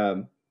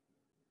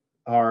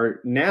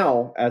are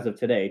now, as of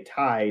today,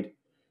 tied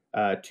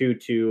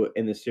 2-2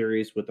 in the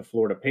series with the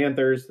Florida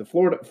Panthers.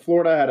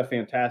 Florida had a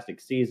fantastic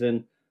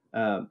season.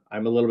 I'm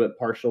a little bit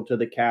partial to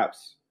the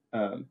Caps,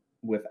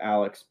 with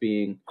Alex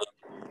being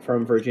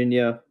from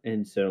Virginia,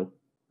 and so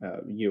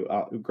you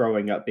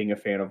growing up being a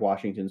fan of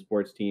Washington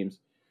sports teams.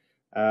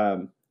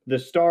 The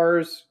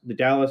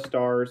Dallas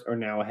Stars, are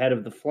now ahead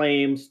of the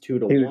Flames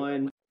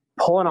 2-1,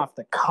 pulling off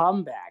the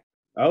comeback.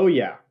 Oh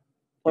yeah,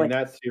 in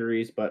that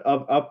series, but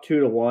up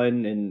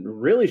 2-1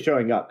 and really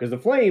showing up because the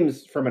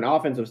Flames, from an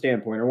offensive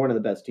standpoint, are one of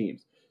the best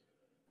teams.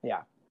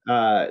 Yeah.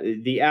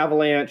 The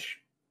Avalanche,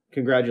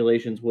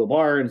 congratulations, Will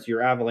Barnes.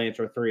 Your Avalanche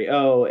are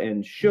 3-0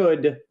 and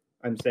should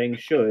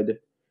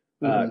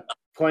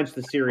clinch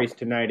the series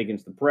tonight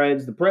against the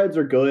Preds. The Preds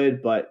are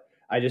good, but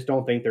I just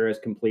don't think they're as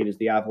complete as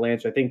the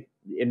Avalanche. I think,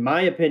 in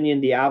my opinion,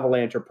 the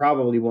Avalanche are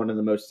probably one of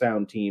the most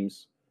sound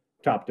teams,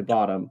 top to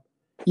bottom.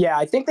 Yeah,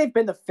 I think they've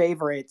been the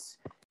favorites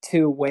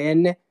to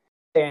win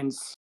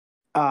since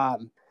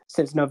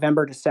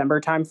November, December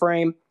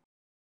timeframe.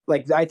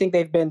 Like, I think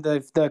they've been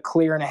the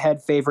clear and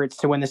ahead favorites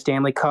to win the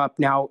Stanley Cup.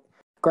 Now,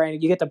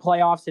 granted, you get the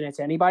playoffs and it's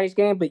anybody's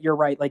game, but you're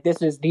right. Like,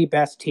 this is the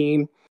best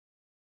team,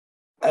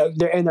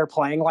 they're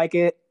playing like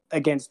it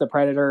against the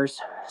Predators.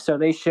 So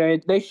they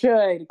should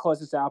close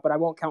this out, but I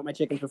won't count my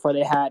chickens before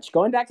they hatch.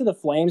 Going back to the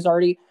Flames,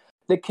 Artie,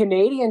 the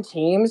Canadian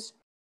teams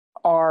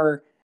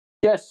are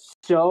just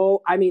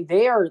so, I mean,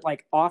 they are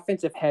like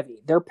offensive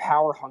heavy. They're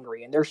power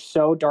hungry and they're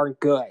so darn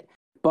good.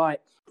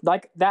 But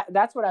like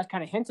that's what I was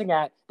kind of hinting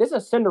at. This is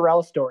a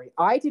Cinderella story.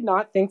 I did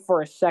not think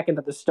for a second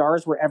that the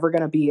Stars were ever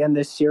going to be in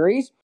this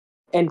series,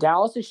 and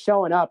Dallas is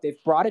showing up.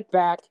 They've brought it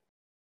back.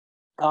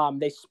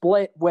 They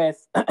split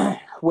with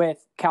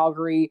with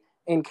Calgary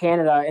in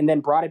Canada and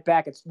then brought it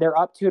back. They're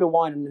up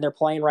 2-1 and they're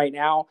playing right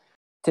now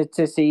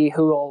to see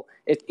who will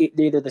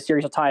either the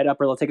series will tie it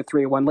up or they'll take a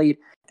 3-1 lead.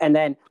 And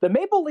then the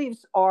Maple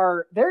Leafs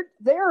they're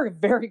a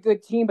very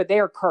good team, but they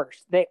are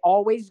cursed. They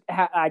always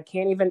I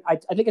think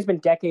it's been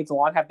decades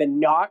long, have been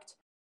knocked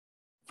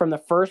from the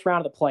first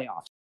round of the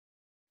playoffs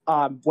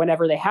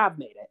whenever they have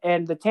made it.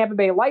 And the Tampa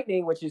Bay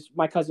Lightning, which is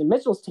my cousin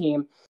Mitchell's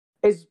team,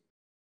 is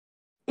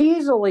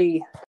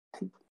easily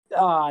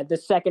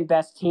the second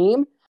best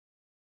team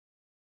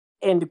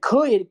and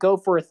could go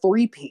for a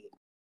three-peat.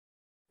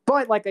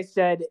 But like I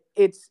said,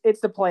 it's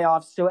the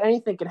playoffs, so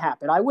anything can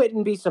happen. I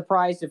wouldn't be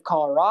surprised if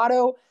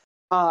Colorado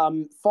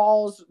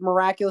falls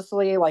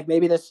miraculously. Like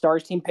maybe the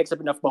Stars team picks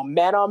up enough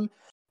momentum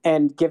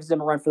and gives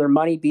them a run for their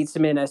money, beats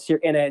them in a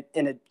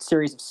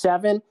series of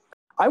 7.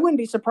 I wouldn't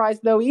be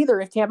surprised though either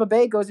if Tampa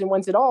Bay goes and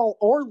wins it all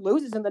or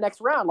loses in the next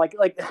round. Like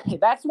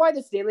that's why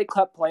the Stanley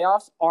Cup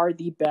playoffs are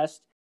the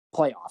best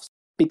playoffs,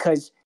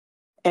 because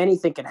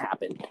anything can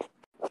happen.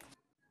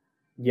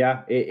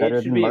 Yeah, it Better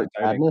should than be March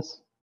exciting.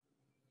 Madness?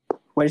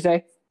 What do you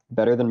say?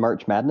 Better than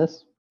March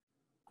Madness?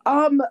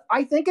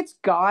 I think it's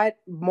got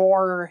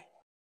more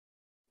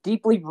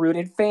deeply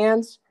rooted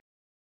fans,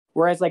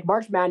 whereas like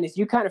March Madness,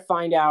 you kind of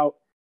find out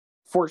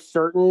for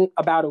certain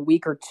about a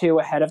week or 2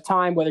 ahead of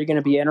time whether you're going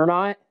to be in or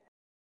not.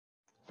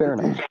 Fair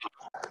enough.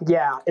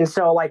 Yeah, and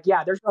so like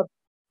there's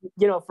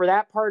a for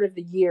that part of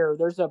the year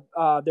there's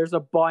a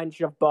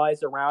bunch of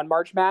buzz around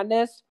March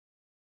Madness,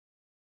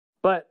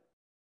 but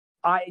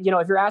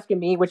if you're asking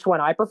me which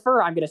one I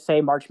prefer, I'm going to say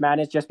March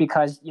Madness just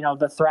because,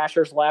 the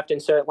Thrashers left and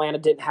so Atlanta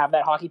didn't have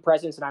that hockey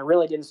presence, and I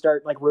really didn't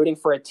start like rooting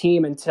for a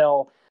team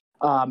until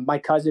my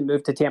cousin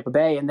moved to Tampa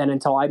Bay and then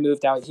until I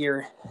moved out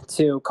here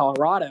to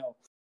Colorado.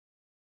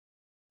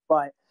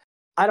 But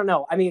I don't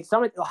know. I mean,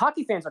 some of the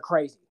hockey fans are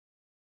crazy.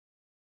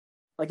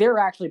 Like they were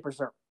actually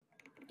berserk.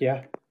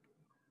 Yeah,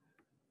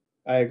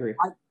 I agree.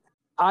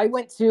 I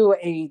went to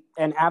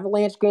an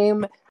Avalanche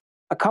game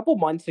a couple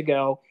months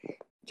ago,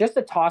 just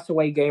a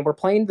toss-away game. We're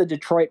playing the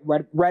Detroit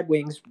Red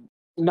Wings,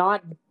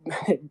 not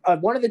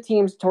one of the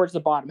teams towards the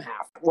bottom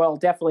half. Well,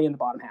 definitely in the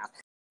bottom half.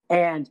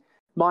 And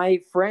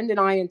my friend and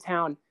I in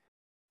town,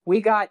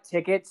 we got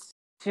tickets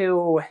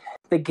to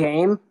the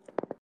game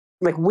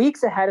like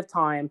weeks ahead of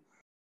time.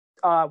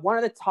 One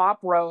of the top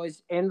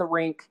rows in the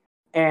rink,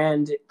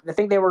 and I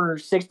think they were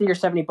 $60 or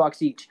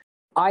 $70 each.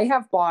 I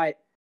have bought,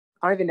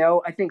 I don't even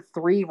know, I think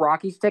 3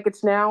 Rockies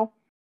tickets now,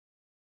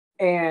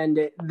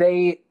 and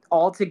they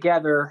all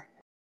together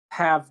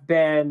have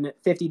been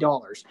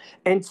 $50.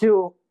 And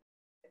to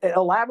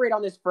elaborate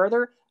on this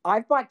further,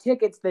 I've bought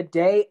tickets the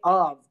day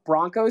of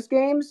Broncos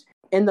games,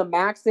 and the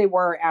max they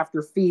were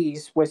after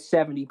fees was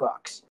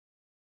 $70.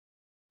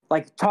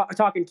 Like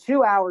talking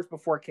 2 hours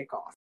before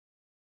kickoff.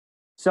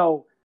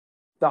 So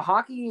the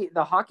hockey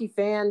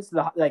fans,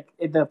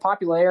 the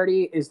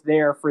popularity is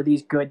there for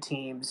these good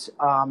teams.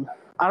 I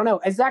don't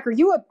know. Zach, are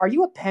you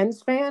a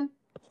Pens fan?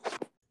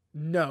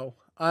 No,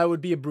 I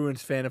would be a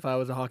Bruins fan if I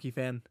was a hockey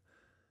fan.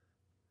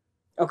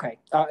 Okay.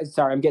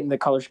 Sorry, I'm getting the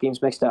color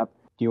schemes mixed up.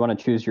 Do you want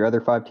to choose your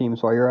other 5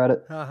 teams while you're at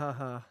it? Ha ha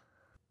ha.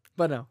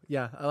 But no,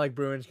 yeah, I like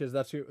Bruins because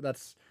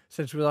that's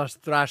since we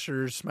lost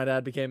Thrashers, my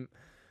dad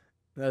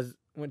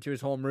went to his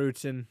home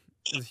roots and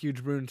is a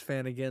huge Bruins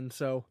fan again.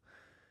 So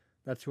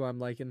that's who I'm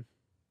liking.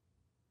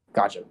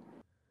 Gotcha.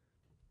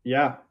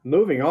 Yeah,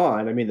 moving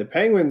on. I mean, the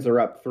Penguins are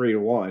up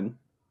 3-1,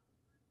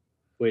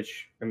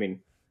 which, I mean,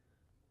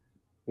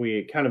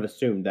 we kind of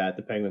assumed that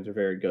the Penguins are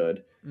very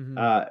good.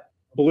 Mm-hmm.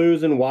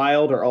 Blues and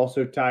Wild are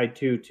also tied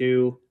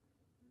 2-2,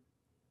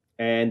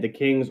 and the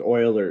Kings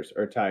Oilers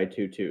are tied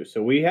 2-2.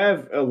 So we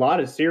have a lot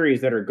of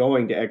series that are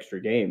going to extra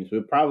games.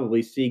 We'll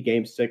probably see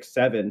game 6,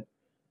 7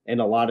 in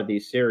a lot of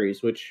these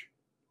series, which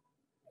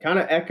kind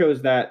of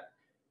echoes that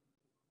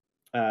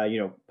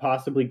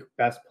possibly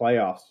best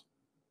playoffs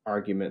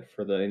argument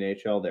for the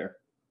NHL there.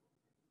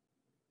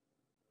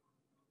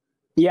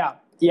 Yeah,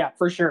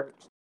 for sure.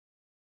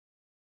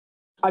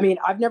 I mean,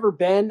 I've never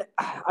been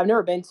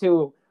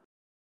to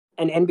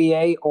an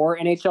NBA or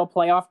NHL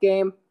playoff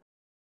game,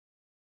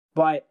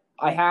 but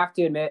I have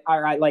to admit,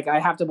 I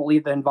have to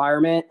believe the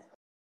environment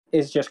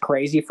is just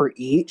crazy for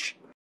each.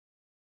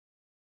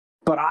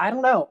 But I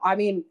don't know. I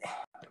mean,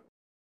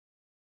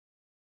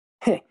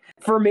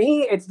 for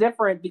me, it's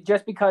different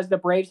just because the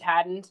Braves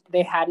hadn't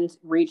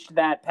reached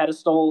that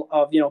pedestal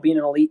of, being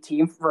an elite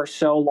team for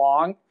so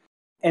long.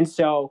 And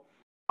so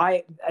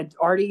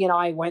Artie and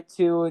I went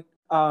to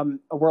a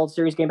World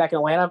Series game back in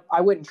Atlanta.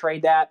 I wouldn't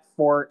trade that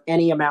for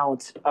any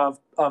amount of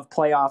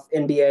playoff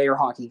NBA or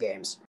hockey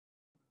games.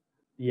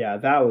 Yeah,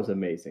 that was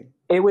amazing.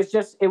 It was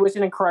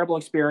an incredible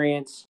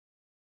experience.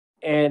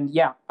 And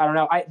yeah, I don't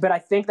know. But I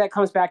think that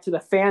comes back to the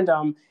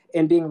fandom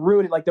and being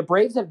rooted. Like the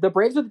Braves are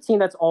the team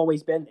that's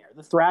always been there.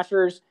 The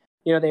Thrashers,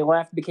 they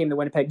left, became the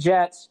Winnipeg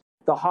Jets.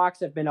 The Hawks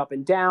have been up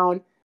and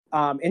down.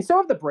 And so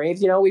have the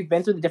Braves. We've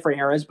been through the different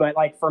eras, but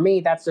like for me,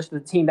 that's just the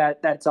team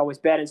that's always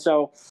been. And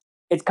so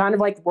it's kind of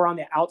like we're on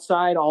the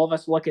outside, all of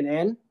us looking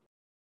in.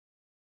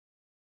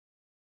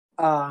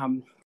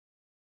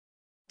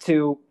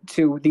 To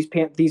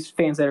these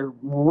fans that are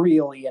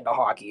really into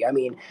hockey. I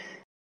mean,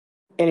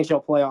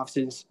 NHL playoffs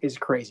is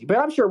crazy, but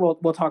I'm sure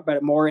we'll talk about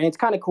it more. And it's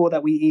kind of cool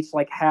that we each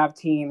have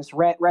teams.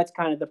 Rhett's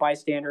kind of the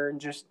bystander and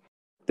just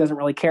doesn't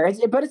really care.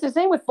 But it's the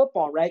same with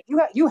football, right?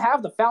 You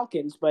have the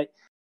Falcons, but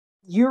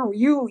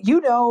you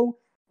know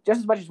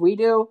just as much as we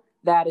do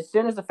that as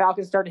soon as the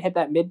Falcons start to hit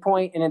that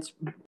midpoint and it's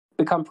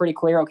become pretty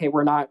clear, okay,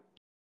 we're not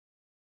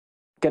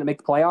going to make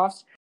the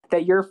playoffs,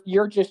 that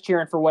you're just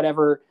cheering for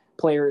whatever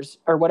players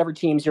or whatever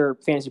teams your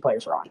fantasy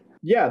players are on.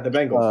 Yeah, the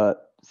Bengals.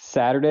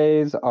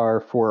 Saturdays are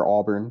for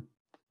Auburn.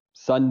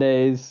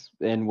 Sundays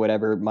and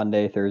whatever,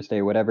 Monday,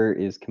 Thursday, whatever,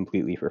 is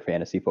completely for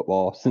fantasy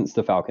football since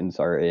the Falcons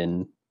are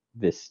in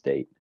this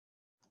state.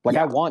 Like,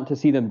 I want to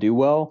see them do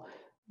well,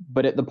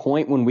 but at the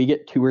point when we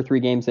get 2 or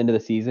 3 games into the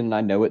season and I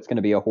know it's going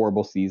to be a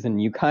horrible season,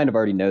 you kind of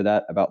already know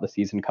that about the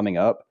season coming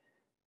up.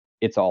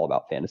 It's all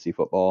about fantasy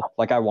football.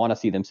 Like, I want to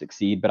see them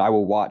succeed, but I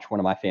will watch one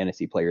of my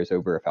fantasy players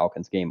over a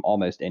Falcons game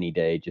almost any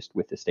day just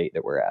with the state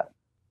that we're at.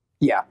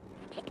 Yeah.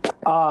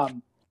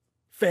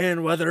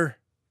 Fan weather.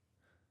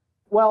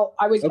 Well,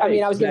 I was going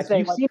to say,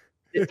 you've like, seen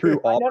it through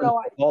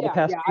all the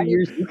past 2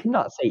 years. You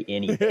cannot say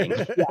anything.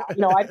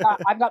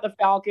 I've got the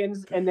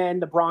Falcons and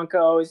then the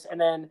Broncos, and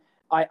then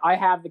I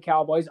have the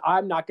Cowboys.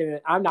 I'm not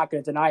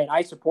gonna deny it.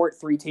 I support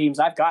 3 teams.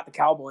 I've got the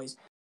Cowboys.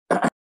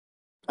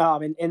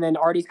 And then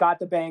Artie's got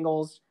the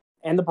Bengals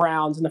and the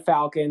Browns and the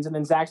Falcons, and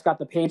then Zach's got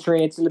the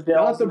Patriots and the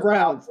Bills. Not the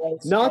Browns.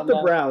 Not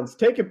the Browns.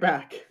 Take it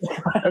back.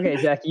 Okay,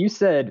 Zach, you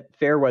said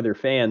fair weather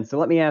fans. So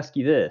let me ask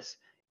you this.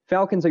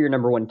 Falcons are your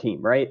number 1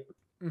 team, right?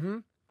 Mm-hmm.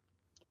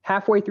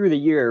 Halfway through the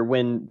year,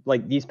 when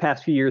like these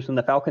past few years when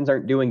the Falcons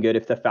aren't doing good,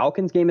 if the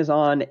Falcons game is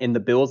on and the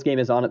Bills game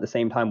is on at the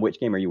same time, which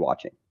game are you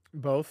watching?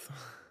 Both.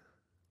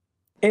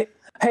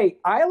 Hey,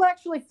 I'll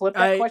actually flip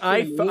that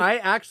question. I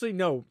actually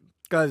know,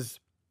 because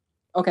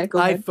okay, go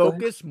ahead. I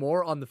focus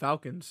more on the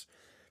Falcons,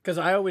 because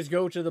I always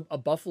go to a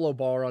Buffalo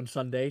bar on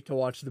Sunday to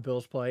watch the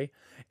Bills play,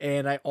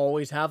 and I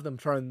always have them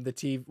turn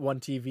the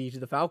one TV to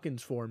the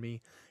Falcons for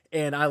me,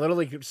 and I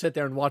literally sit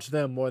there and watch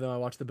them more than I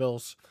watch the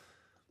Bills.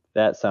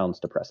 That sounds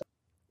depressing.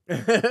 Yeah,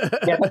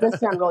 that does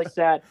sound really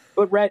sad.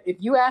 But Rhett, if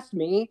you asked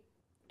me,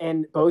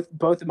 and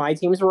both of my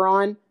teams were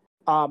on,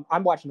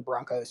 I'm watching the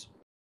Broncos.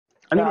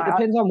 I mean, it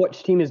depends on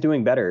which team is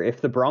doing better.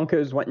 If the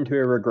Broncos went into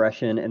a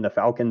regression and the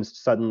Falcons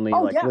suddenly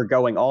were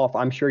going off,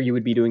 I'm sure you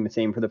would be doing the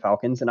same for the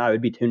Falcons, and I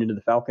would be tuned into the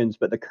Falcons.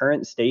 But the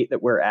current state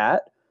that we're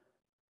at,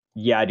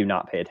 I do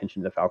not pay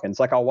attention to the Falcons.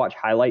 Like, I'll watch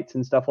highlights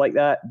and stuff like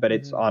that, but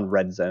it's on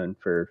Red Zone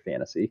for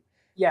fantasy.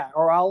 Yeah,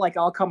 or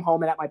I'll come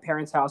home and at my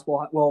parents' house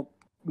we'll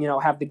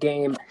have the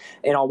game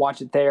and I'll watch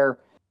it there.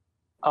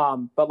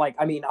 But like,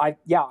 I mean,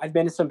 I've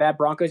been to some bad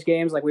Broncos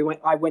games. Like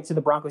I went to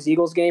the Broncos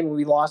Eagles game and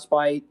we lost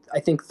by, I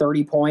think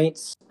 30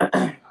 points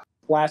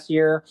last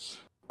year,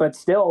 but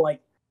still,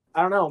 like,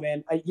 I don't know,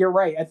 man, you're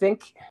right. I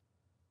think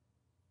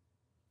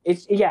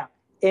it's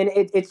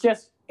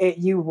just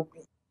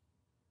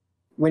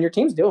when your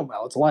team's doing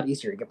well, it's a lot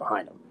easier to get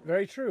behind them.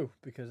 Very true,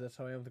 because that's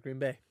how I am with Green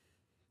Bay.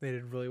 They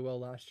did really well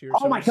last year.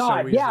 Oh my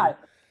God. Yeah.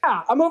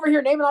 Yeah, I'm over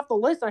here naming off the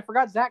list, and I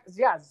forgot Zach.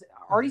 Yeah,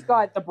 Artie's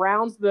got the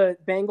Browns, the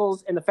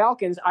Bengals, and the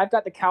Falcons. I've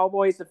got the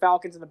Cowboys, the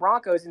Falcons, and the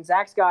Broncos, and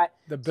Zach's got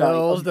the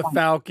Bills, the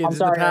Falcons,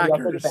 and the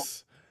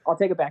Packers. I'll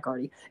take it back,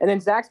 Artie. And then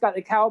Zach's got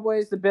the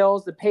Cowboys, the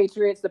Bills, the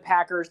Patriots, the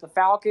Packers, the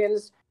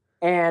Falcons,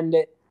 and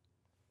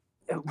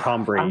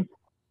Tom Brady.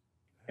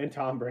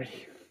 Tom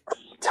Brady.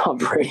 Tom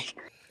Brady.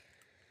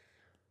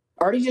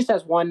 Artie just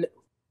has one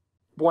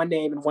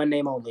name and one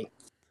name only.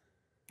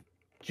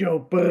 Joe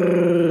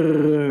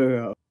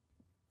Burrow.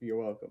 You're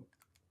welcome.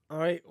 All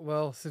right.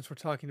 Well, since we're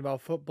talking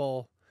about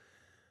football,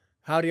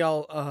 what do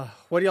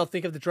y'all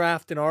think of the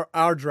draft and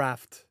our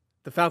draft,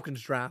 the Falcons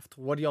draft?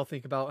 What do y'all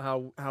think about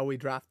how we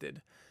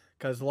drafted?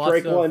 Because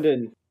Drake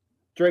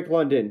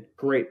London,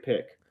 great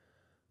pick.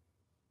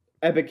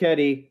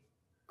 Ebiketie,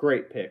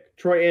 great pick.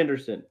 Troy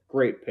Anderson,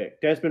 great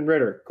pick. Desmond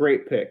Ridder,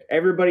 great pick.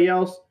 Everybody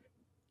else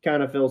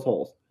kind of fills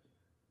holes.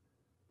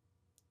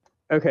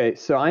 Okay,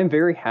 so I'm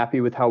very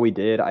happy with how we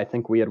did. I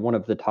think we had one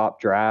of the top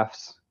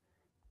drafts.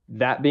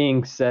 That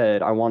being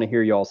said, I want to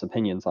hear y'all's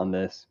opinions on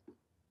this.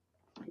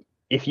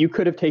 If you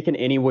could have taken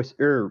any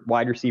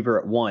wide receiver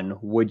at 1,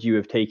 would you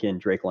have taken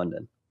Drake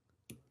London?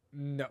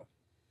 No.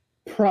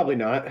 Probably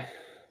not.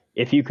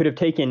 If you could have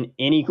taken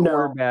any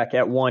quarterback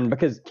at 1,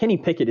 because Kenny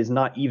Pickett is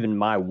not even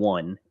my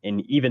 1,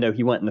 and even though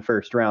he went in the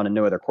first round and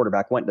no other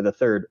quarterback went to the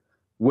 3rd,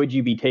 would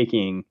you be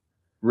taking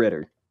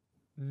Ridder?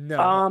 No,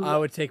 I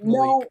would take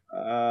Malik.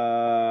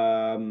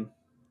 No.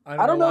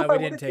 I don't know why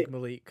we didn't take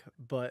Malik,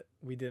 but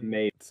we didn't.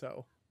 Maybe.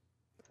 So.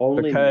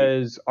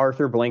 Because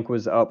Arthur Blank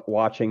was up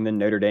watching the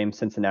Notre Dame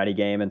Cincinnati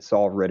game and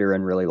saw Ridder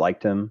and really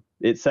liked him.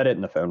 It said it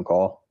in the phone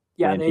call.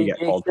 Yeah, they said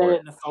it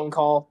in the phone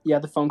call. Yeah,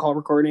 the phone call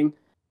recording.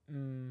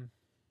 In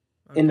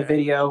the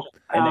video.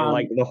 And then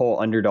like the whole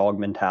underdog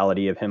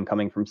mentality of him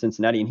coming from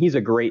Cincinnati. And he's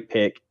a great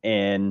pick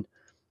and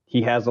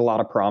he has a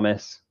lot of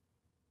promise.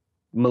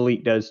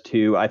 Malik does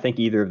too. I think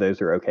either of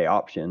those are okay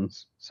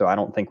options. So I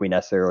don't think we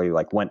necessarily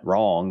went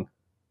wrong.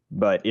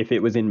 But if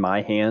it was in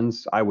my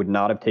hands, I would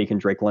not have taken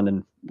Drake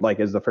London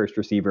as the first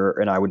receiver,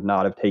 and I would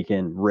not have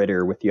taken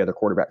Ridder with the other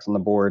quarterbacks on the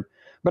board.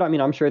 But I mean,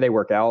 I'm sure they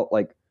work out.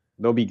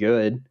 They'll be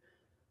good.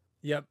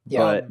 Yep.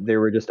 But there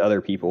were just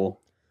other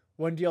people.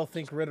 When do y'all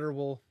think Ridder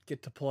will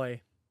get to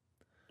play?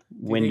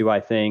 When do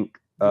I think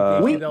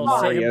Mariota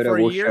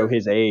will show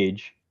his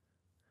age?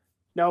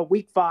 No,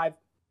 week 5.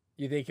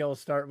 You think he'll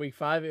start week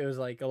 5? It was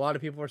a lot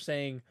of people were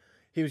saying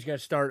he was going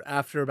to start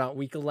after about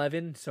week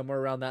 11, somewhere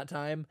around that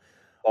time.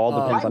 All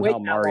depends on how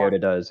Mariota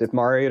does. If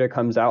Mariota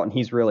comes out and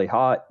he's really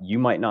hot, you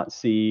might not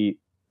see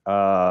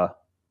Ridder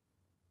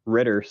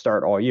Ritter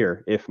start all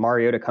year. If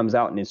Mariota comes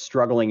out and is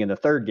struggling in the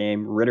third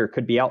game, Ritter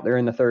could be out there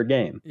in the third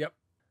game. Yep.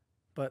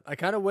 But I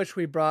kind of wish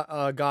we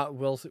got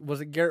Wilson.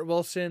 Was it Garrett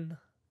Wilson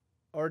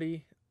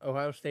already?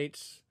 Ohio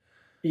State's.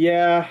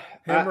 Yeah,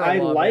 Him or I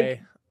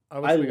Olave? I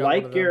wish we got one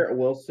like of them. Garrett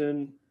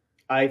Wilson.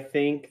 I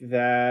think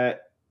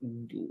that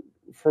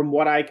from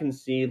what I can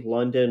see, Drake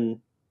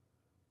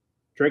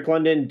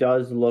London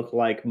does look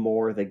like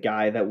more the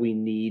guy that we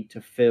need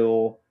to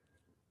fill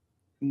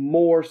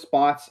more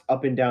spots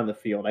up and down the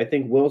field. I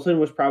think Wilson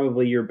was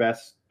probably your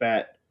best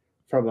bet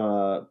from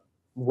a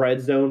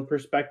red zone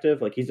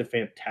perspective. Like, he's a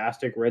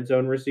fantastic red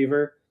zone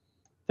receiver.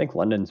 I think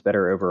London's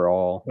better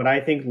overall. But I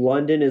think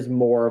London is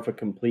more of a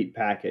complete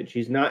package.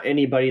 He's not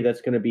anybody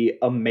that's going to be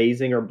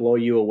amazing or blow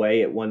you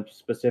away at one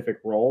specific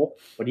role,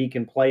 but he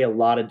can play a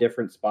lot of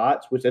different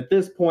spots, which at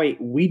this point,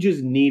 we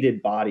just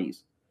needed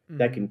bodies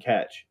that can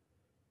catch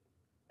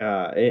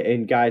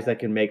and guys that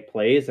can make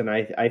plays. And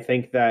I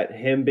think that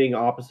him being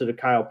opposite of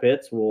Kyle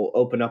Pitts will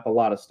open up a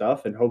lot of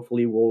stuff, and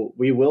hopefully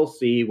we will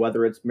see,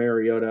 whether it's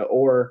Mariota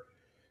or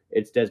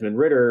it's Desmond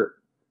Ritter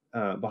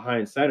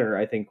behind center.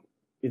 I think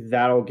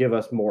that'll give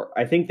us more.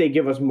 I think they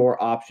give us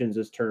more options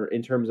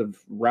in terms of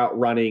route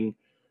running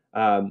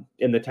and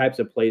the types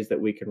of plays that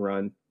we can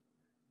run.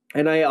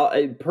 And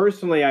I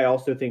personally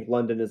also think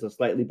London is a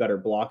slightly better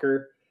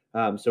blocker.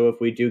 So if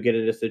we do get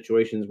into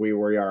situations where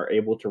we are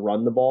able to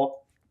run the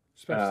ball,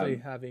 especially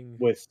having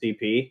with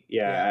CP,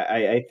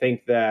 I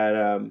think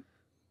that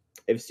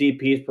if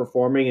CP is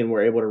performing and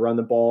we're able to run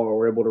the ball, or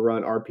we're able to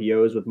run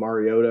RPOs with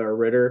Mariota or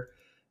Ritter,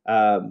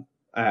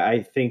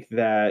 I think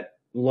that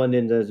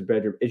London is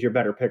your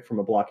better pick from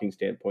a blocking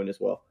standpoint as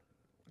well.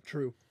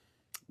 True.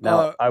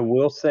 Now, I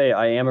will say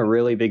I am a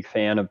really big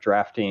fan of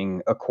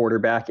drafting a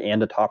quarterback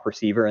and a top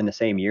receiver in the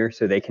same year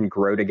so they can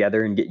grow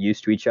together and get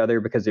used to each other,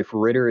 because if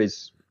Ritter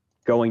is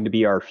going to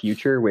be our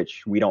future,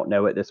 which we don't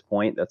know at this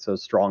point, that's a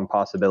strong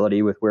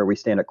possibility with where we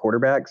stand at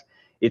quarterbacks,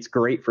 it's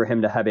great for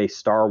him to have a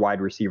star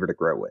wide receiver to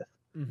grow with.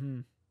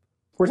 Mm-hmm.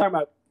 We're talking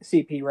about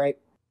CP, right?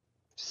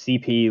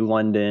 CP,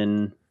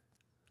 London,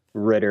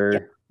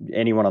 Ritter,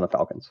 anyone on the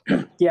Falcons.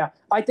 Yeah,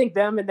 I think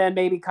them, and then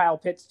maybe Kyle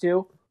Pitts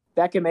too.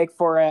 That can make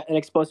for an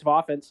explosive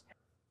offense.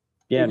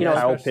 Yeah, and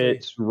Kyle especially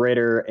Pitts,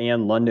 Ritter,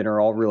 and London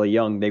are all really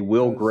young. They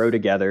will grow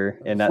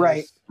together, and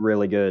that's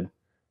really good.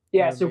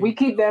 Yeah, so if we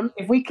keep them,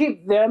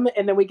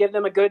 and then we give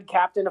them a good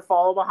captain to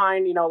follow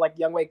behind, like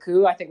Younghoe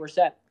Koo, I think we're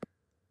set.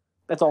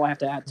 That's all I have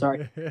to add.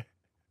 Sorry.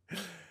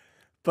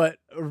 But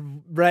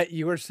Brett,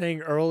 you were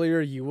saying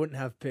earlier you wouldn't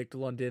have picked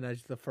London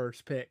as the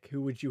first pick.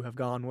 Who would you have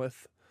gone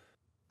with?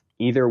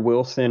 Either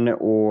Wilson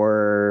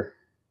or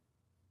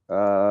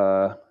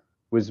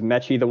was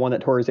Mechie the one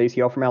that tore his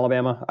ACL from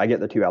Alabama? I get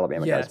the two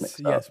Alabama guys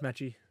mixed up. Yes,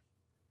 Mechie.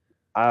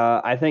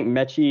 I think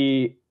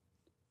Mechie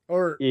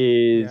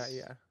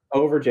is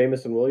over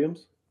Jameson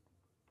Williams.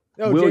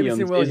 No, Williams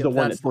is the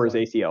one that tore his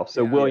ACL.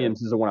 So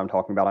Williams is the one I'm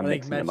talking about. I'm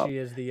mixing them up.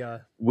 Is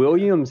the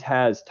Williams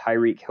has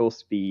Tyreek Hill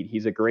speed.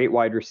 He's a great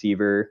wide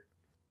receiver.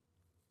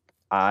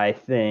 I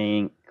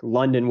think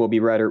London will be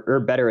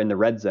better in the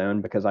red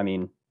zone, because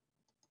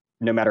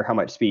no matter how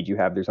much speed you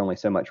have, there's only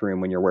so much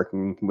room when you're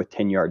working with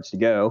 10 yards to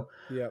go.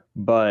 Yep.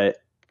 But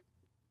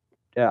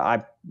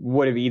I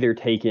would have either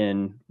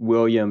taken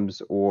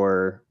Williams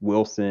or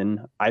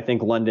Wilson. I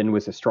think London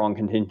was a strong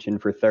contention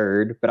for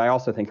third, but I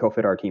also think he'll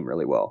fit our team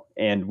really well.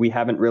 And we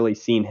haven't really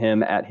seen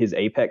him at his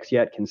apex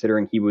yet,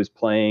 considering he was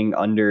playing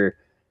under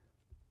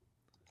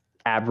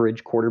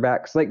average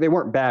quarterbacks. Like, they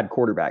weren't bad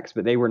quarterbacks,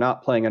 but they were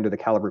not playing under the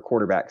caliber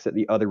quarterbacks that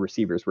the other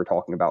receivers we're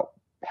talking about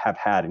have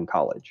had in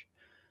college.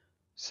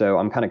 So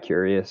I'm kind of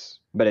curious,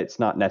 but it's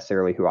not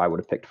necessarily who I would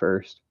have picked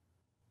first.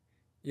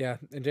 Yeah,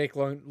 and Jake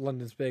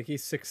London's big.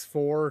 He's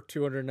 6'4",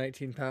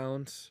 219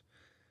 pounds.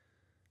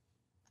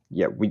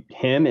 Yeah,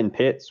 him and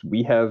Pitts,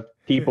 we have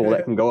people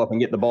that can go up and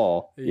get the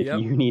ball. Yep.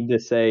 If you need to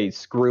say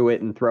screw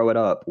it and throw it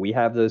up, we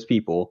have those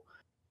people.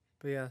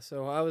 But yeah,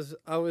 so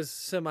I was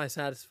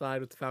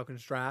semi-satisfied with the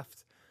Falcons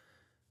draft.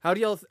 What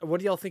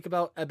do y'all think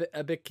about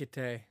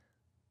Ebiketie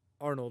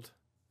Arnold,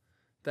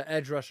 the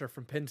edge rusher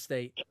from Penn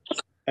State?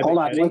 Hold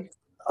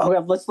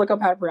on, let's look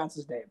up how to pronounce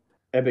his name.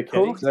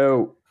 Ebiketie.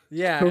 So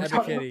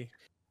Ebiketie.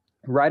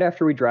 Right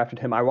after we drafted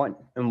him, I went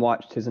and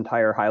watched his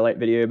entire highlight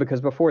video,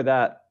 because before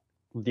that,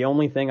 the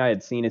only thing I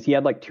had seen is he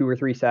had like 2 or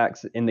 3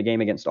 sacks in the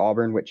game against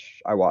Auburn,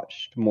 which I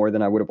watched more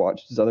than I would have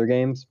watched his other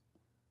games.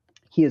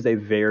 He is a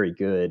very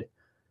good,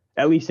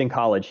 at least in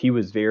college, he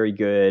was very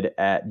good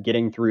at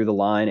getting through the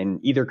line and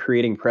either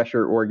creating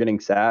pressure or getting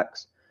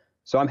sacks.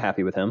 So I'm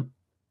happy with him.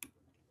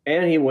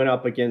 And he went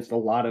up against a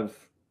lot of,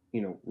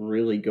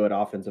 really good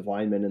offensive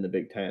linemen in the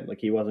Big Ten. Like,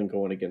 he wasn't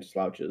going against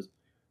slouches.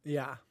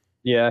 Yeah.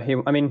 Yeah,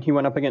 he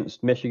went up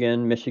against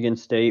Michigan, Michigan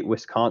State,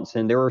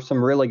 Wisconsin. There were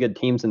some really good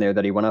teams in there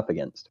that he went up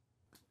against.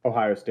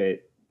 Ohio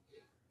State.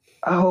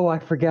 Oh, I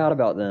forgot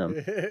about them.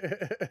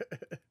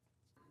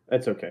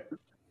 That's okay.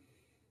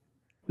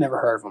 Never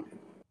heard of him.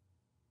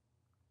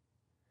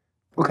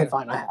 Okay,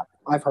 fine.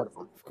 I've heard of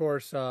him. Of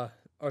course,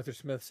 Arthur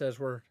Smith says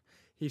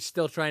he's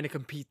still trying to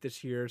compete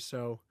this year,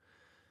 so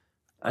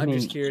I'm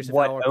just curious if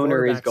what our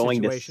owner is quarterback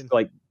going situation.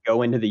 to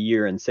go into the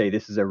year and say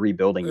this is a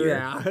rebuilding year?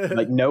 Yeah.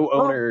 Like no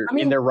Well, owner I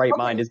mean, in their right okay.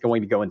 mind is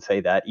going to go and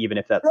say that, even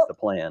if that's Well, the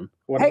plan.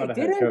 What Hey, about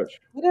a head coach?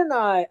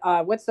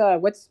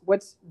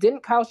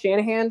 didn't Kyle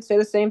Shanahan say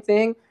the same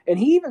thing? And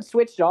he even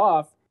switched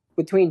off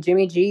between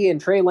Jimmy G and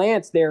Trey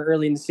Lance there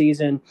early in the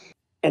season,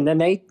 and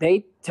then I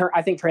think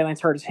Trey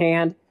Lance hurt his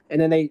hand, and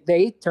then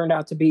they turned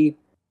out to be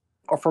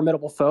a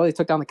formidable foe. They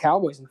took down the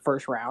Cowboys in the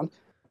first round,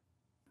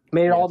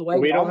 made it all the way.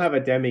 We don't have a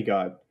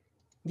demigod.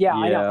 Yeah,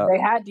 I know. Yeah.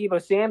 They had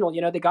Deebo Samuel.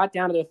 They got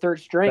down to their third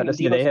string. And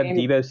They have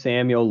Deebo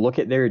Samuel. Look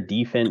at their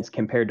defense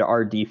compared to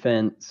our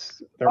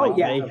defense. Oh,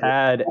 yeah. They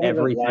had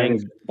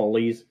everything.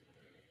 Bullies.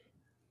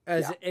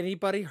 Has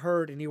anybody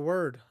heard any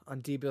word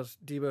on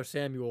Deebo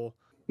Samuel?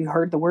 You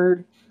heard the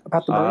word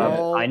about the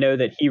bird? I know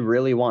that he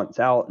really wants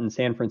out, and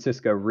San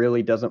Francisco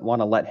really doesn't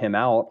want to let him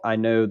out. I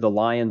know the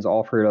Lions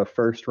offered a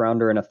first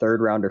rounder and a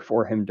third rounder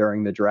for him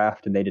during the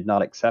draft, and they did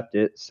not accept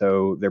it.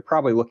 So they're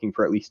probably looking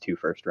for at least 2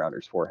 first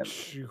rounders for him.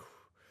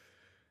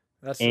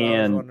 That's what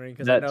I was wondering,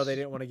 because I know they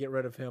didn't want to get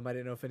rid of him. I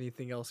didn't know if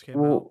anything else came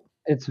out.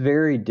 It's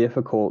very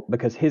difficult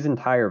because his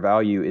entire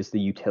value is the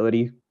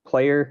utility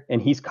player,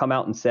 and he's come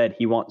out and said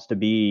he wants to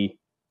be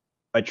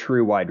a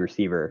true wide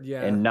receiver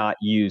and not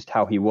used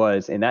how he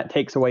was, and that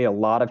takes away a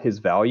lot of his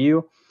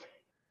value.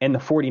 And the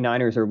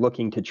 49ers are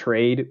looking to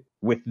trade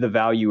with the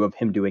value of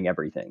him doing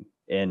everything.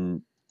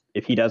 And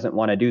if he doesn't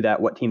want to do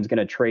that, what team's going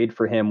to trade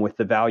for him with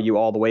the value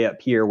all the way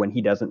up here when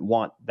he doesn't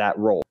want that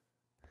role?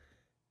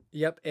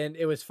 Yep, and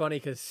it was funny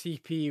because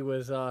CP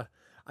was, I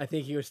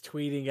think he was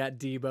tweeting at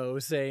Deebo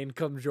saying,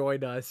 "Come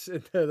join us,"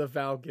 into the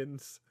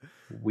Falcons.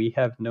 We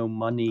have no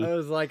money. I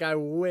was like, I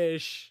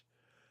wish.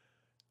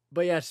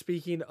 But yeah,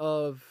 speaking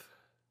of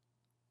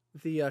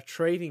the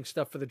trading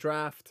stuff for the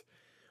draft,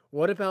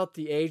 what about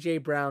the A.J.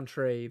 Brown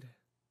trade?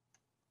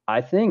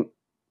 I think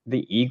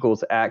the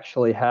Eagles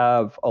actually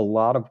have a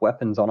lot of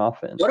weapons on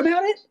offense. What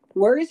about it?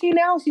 Where is he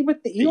now? Is he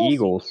with the Eagles? The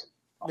Eagles.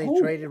 They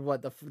traded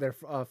their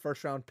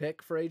first round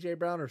pick for A.J.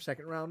 Brown, or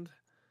second round?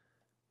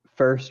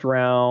 First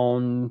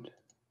round.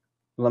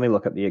 Let me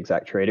look up the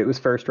exact trade. It was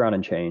first round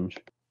and change.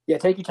 Yeah,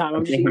 take your time.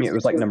 I'm thinking it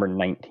was like number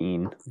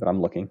 19, but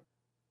I'm looking.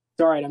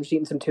 It's all right. I'm just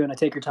eating some tuna.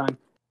 Take your time.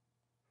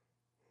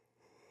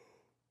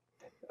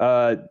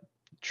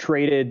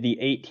 Traded the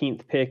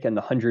 18th pick and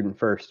the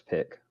 101st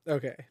pick.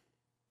 Okay.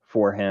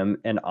 For him.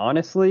 And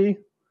honestly,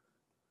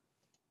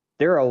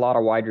 there are a lot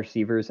of wide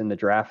receivers in the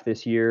draft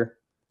this year.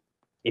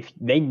 If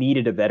they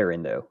needed a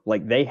veteran, though,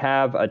 like they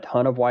have a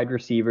ton of wide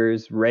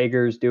receivers,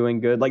 Rager's doing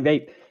good.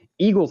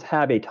 Eagles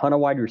have a ton of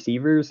wide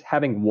receivers.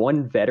 Having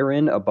one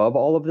veteran above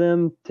all of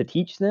them to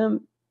teach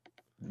them,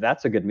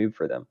 that's a good move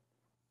for them.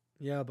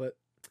 Yeah, but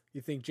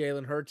you think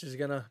Jalen Hurts is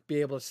gonna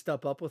be able to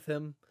step up with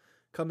him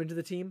coming to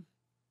the team?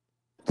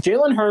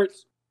 Jalen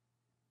Hurts,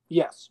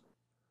 yes.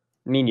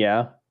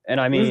 Yeah,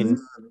 and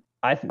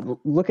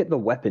look at the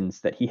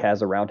weapons that he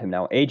has around him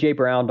now. A.J.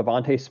 Brown,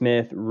 Devontae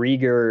Smith,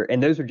 Rieger,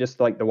 and those are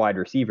just like the wide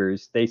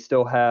receivers. They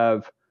still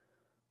have,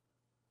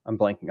 I'm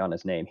blanking on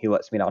his name. He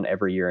lets me down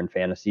every year in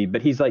fantasy,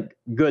 but he's like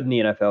good in the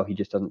NFL. He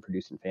just doesn't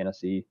produce in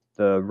fantasy.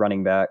 The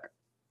running back.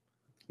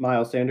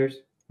 Miles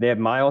Sanders. They have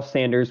Miles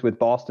Sanders with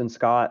Boston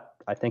Scott.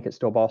 I think it's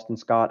still Boston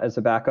Scott as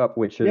a backup,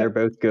 which they're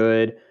both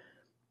good.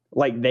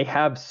 They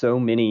have so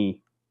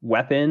many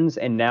weapons,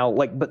 and now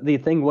but the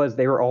thing was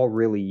they were all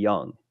really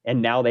young.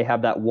 And now they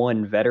have that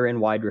one veteran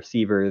wide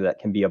receiver that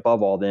can be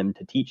above all them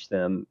to teach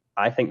them.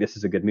 I think this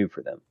is a good move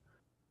for them.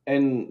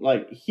 And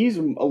he's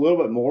a little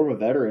bit more of a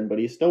veteran, but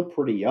he's still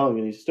pretty young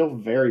and he's still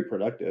very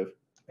productive.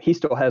 He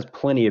still has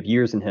plenty of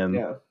years in him.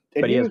 Yeah.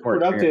 And he was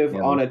productive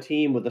on a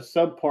team with a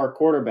subpar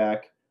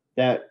quarterback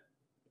and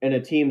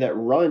a team that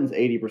runs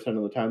 80%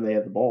 of the time they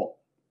have the ball.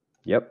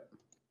 Yep.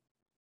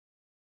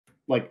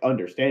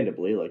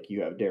 Understandably,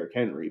 you have Derrick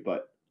Henry,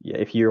 but yeah,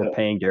 if you're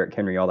paying Derrick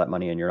Henry all that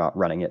money and you're not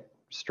running it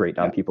straight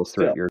down people's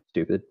throat, you're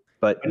stupid.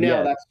 But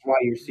now that's why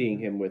you're seeing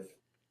him with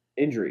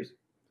injuries.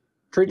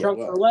 Tree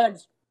trunks for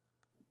legs.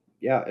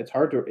 Yeah, it's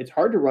hard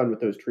to run with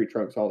those tree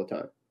trunks all the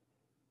time.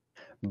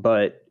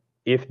 But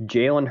if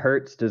Jalen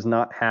Hurts does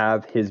not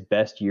have his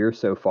best year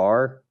so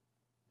far,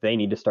 they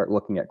need to start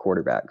looking at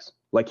quarterbacks.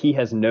 He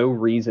has no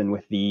reason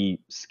with the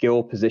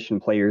skill position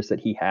players that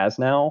he has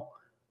now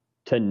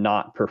to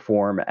not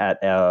perform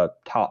at a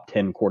top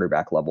 10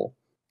 quarterback level.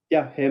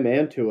 Yeah, him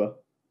and Tua.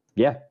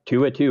 Yeah,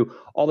 Tua too.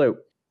 Although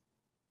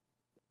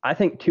I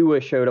think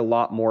Tua showed a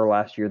lot more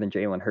last year than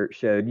Jalen Hurts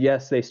showed.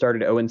 Yes, they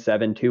started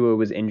 0-7. Tua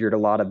was injured a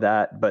lot of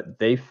that, but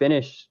they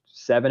finished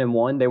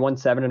 7-1. They won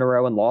 7 in a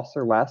row and lost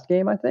their last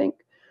game, I think.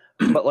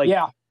 But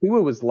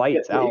Tua was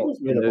lights out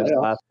in those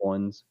last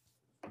ones.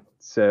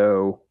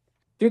 So,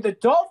 dude, the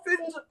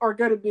Dolphins are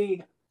going to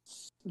be.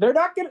 They're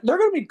going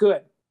to be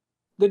good.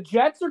 The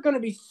Jets are going to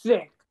be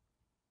sick.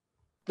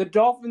 The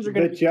Dolphins are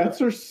going to. The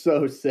Jets are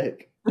so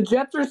sick. The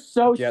Jets are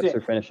so sick. Jets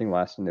are finishing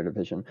last in their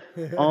division.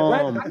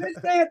 I'm going to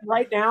say it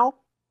right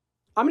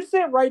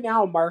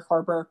now. Mark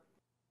Harper.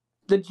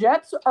 The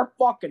Jets are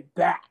fucking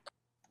back.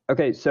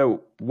 Okay,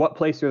 so what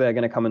place are they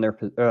going to come in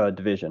their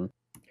division?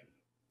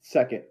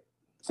 Second.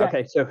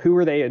 Okay, so who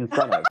are they in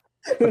front of?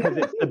 Because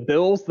it's the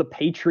Bills, the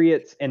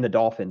Patriots, and the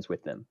Dolphins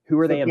with them. Who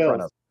are The they in front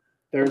Bills. of?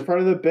 They're in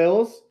front of the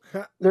Bills,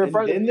 They're in and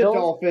front of then the the Bills.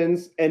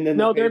 Dolphins, and then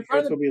No, the they're in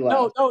front Patriots of will the be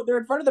last. no, they're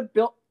in front of the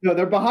Bill. No,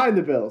 they're behind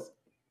the Bills.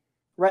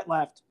 Rhett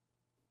left.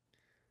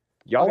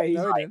 Y'all, Okay, he's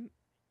No, he right. didn't.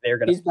 they're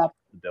going to He's back.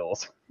 the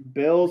Bills.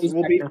 Bills He's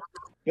will back be now.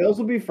 Bills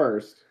will be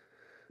first,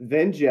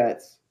 then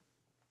Jets,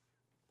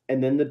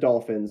 and then the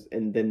Dolphins,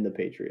 and then the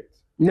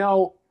Patriots.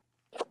 No.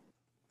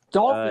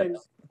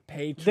 Dolphins,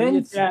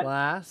 Patriots Jets.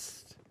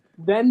 last.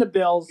 then the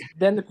Bills,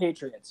 then the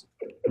Patriots.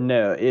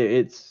 No,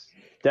 it's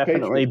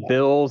definitely Patriots.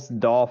 Bills,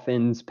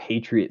 Dolphins,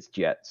 Patriots,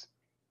 Jets.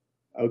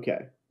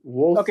 Okay,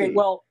 we'll Okay, see.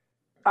 well,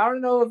 I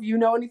don't know if you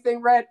know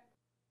anything, Rhett,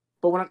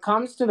 but when it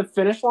comes to the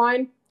finish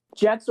line,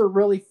 Jets are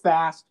really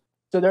fast,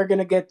 so they're going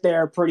to get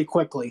there pretty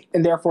quickly,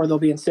 and therefore they'll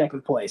be in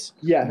second place.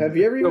 Yeah, have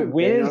you ever So even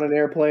when been is- on an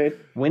airplane?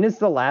 When is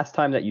the last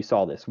time that you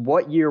saw this?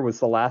 What year was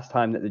the last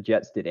time that the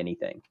Jets did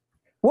anything?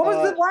 What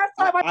was the last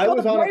time I I saw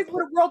was the on a Braves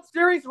win a World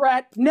Series,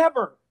 Rhett?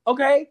 Never.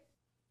 Okay?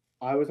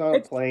 I was on a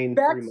plane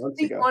 3 Expect months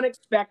the ago.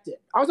 unexpected.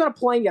 I was on a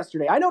plane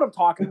yesterday. I know what I'm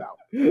talking about.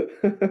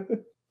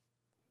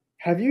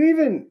 Have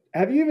you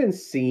even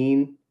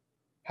seen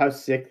how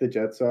sick the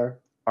Jets are?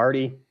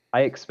 Artie,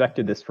 I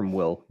expected this from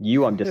Will.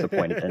 You, I'm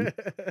disappointed in.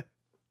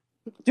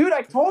 Dude,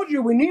 I told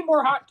you we need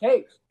more hot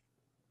takes.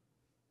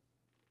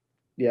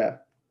 Yeah,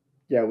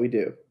 we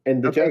do.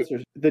 And the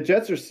Okay.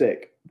 Jets are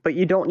sick. But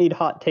you don't need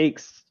hot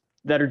takes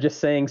that are just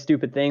saying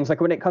stupid things.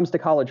 Like when it comes to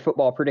college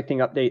football,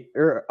 predicting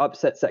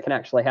upsets that can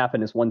actually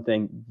happen is one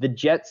thing. The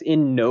Jets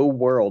in no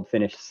world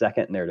finished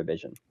second in their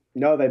division.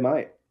 No, they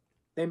might.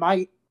 They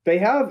might. They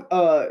have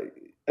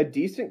a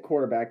decent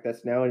quarterback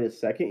that's now in his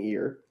second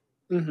year.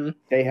 Mm-hmm.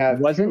 They have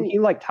Wasn't he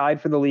like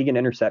tied for the league in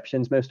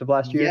interceptions most of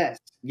last year?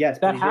 Yes,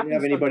 That but he didn't have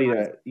happens anybody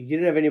sometimes. he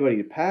didn't have anybody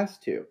to pass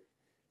to.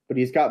 But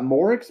he's got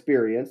more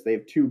experience. They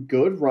have two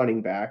good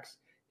running backs.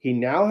 He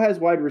now has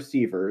wide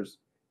receivers.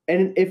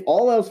 And if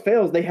all else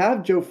fails, they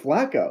have Joe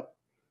Flacco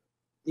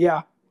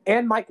Yeah.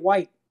 And Mike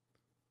White.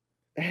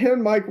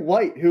 and Mike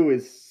White, who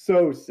is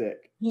so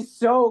sick. He's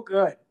so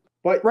good.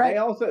 But Right.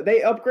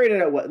 they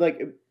upgraded at what,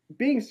 like,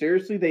 being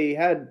seriously, they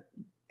had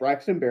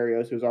Braxton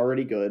Berrios, who's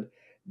already good.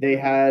 They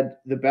had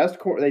the best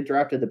they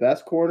drafted the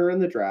best corner in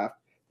the draft.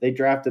 They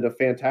drafted a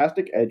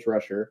fantastic edge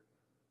rusher.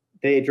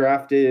 They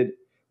drafted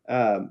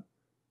probably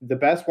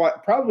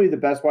the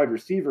best wide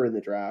receiver in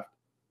the draft.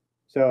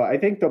 So I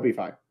think they'll be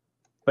fine.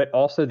 But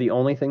also the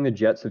only thing the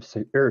Jets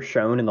have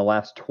shown in the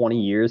last 20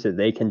 years is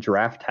they can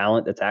draft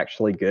talent that's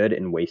actually good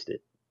and waste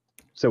it.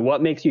 So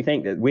what makes you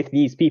think that with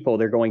these people,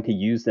 they're going to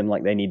use them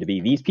like they need to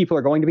be? These people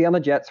are going to be on the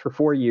Jets for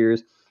 4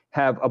 years,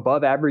 have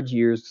above average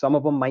years. Some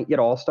of them might get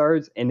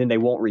all-stars, and then they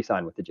won't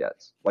re-sign with the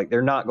Jets. Like,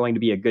 they're not going to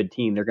be a good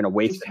team. They're going to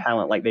waste the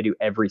talent like they do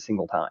every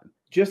single time.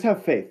 Just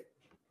have faith.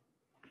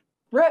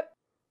 Rhett.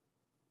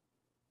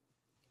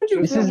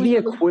 This is the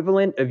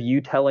equivalent of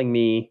you telling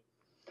me,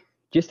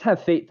 just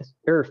have faith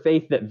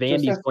that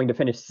Vandy's going to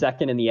finish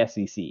second in the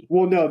SEC.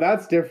 Well, no,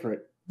 that's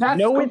different.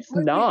 No, it's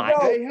not.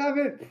 No. They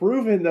haven't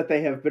proven that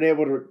they have been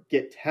able to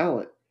get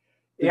talent.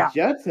 The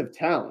Jets have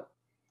talent.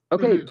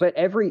 Okay, Mhm. but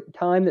every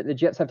time that the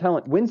Jets have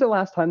talent, when's the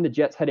last time the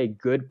Jets had a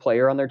good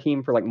player on their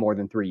team for like more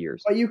than 3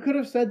 years? But you could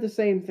have said the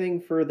same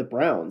thing for the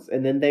Browns,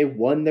 and then they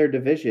won their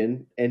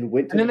division and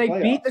went to And then the they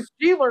playoffs. beat the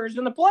Steelers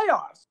in the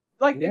playoffs.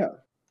 Like, Yeah.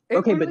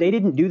 Okay, but they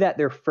didn't do that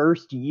their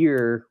first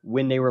year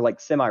when they were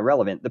like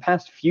semi-relevant. The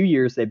past few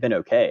years, they've been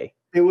okay.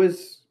 It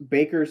was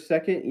Baker's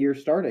second year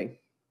starting.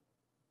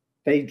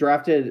 They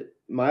drafted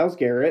Myles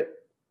Garrett,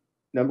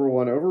 number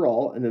 1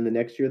 overall, and then the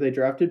next year they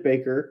drafted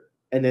Baker,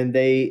 and then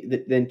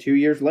then 2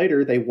 years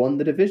later they won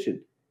the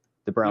division.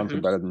 The Browns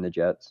are better than the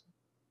Jets.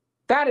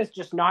 That is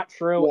just not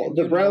true. Well,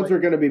 the Browns are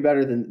going to be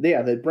better than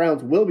the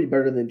Browns will be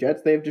better than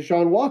Jets. They have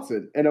Deshaun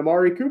Watson and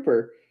Amari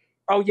Cooper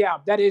Oh yeah,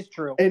 that is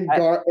true. and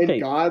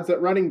okay. God's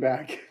at running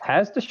back.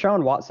 Has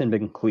Deshaun Watson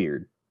been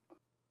cleared?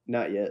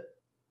 Not yet.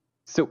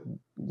 So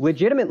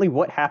legitimately,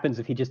 what happens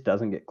if he just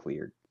doesn't get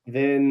cleared?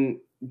 Then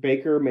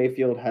Baker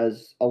Mayfield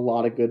has a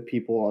lot of good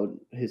people on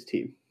his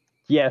team.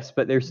 Yes,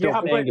 but they're still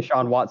Yeah, paying but-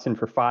 Deshaun Watson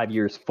for 5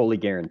 years fully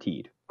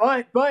guaranteed.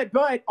 But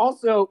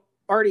also,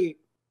 Artie,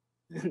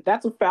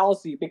 that's a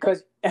fallacy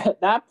because at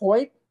that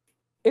point,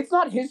 it's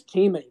not his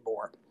team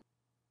anymore.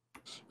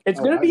 It's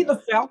Oh, going to I be know. the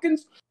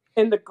Falcons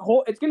and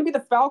it's going to be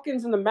the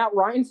Falcons and the Matt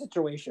Ryan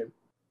situation.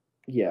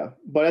 Yeah,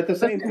 but at the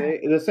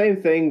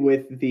same thing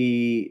with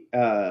the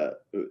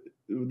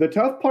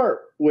tough part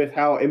with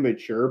how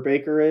immature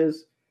Baker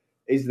is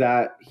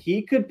that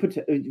he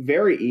could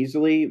very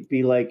easily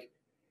be like,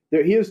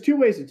 he has 2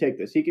 ways to take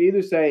this. He could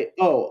either say,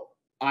 "Oh,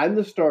 I'm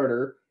the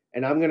starter,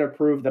 and I'm going to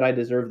prove that I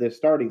deserve this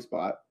starting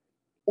spot,"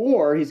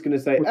 or he's going to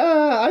say,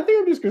 "I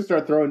think I'm just going to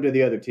start throwing to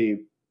the other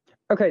team."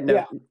 Okay,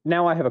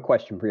 now I have a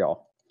question for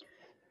y'all.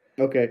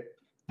 Okay,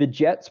 The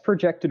Jets'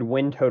 projected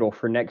win total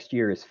for next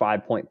year is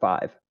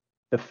 5.5.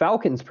 The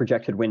Falcons'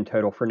 projected win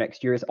total for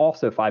next year is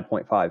also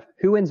 5.5.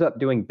 Who ends up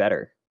doing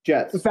better?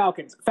 Jets. The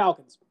Falcons.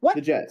 What?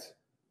 The Jets.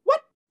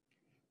 What?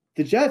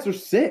 The Jets are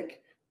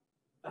sick.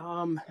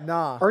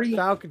 Nah, Already-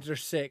 Falcons are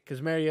sick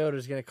because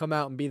Mariota's going to come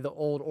out and be the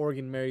old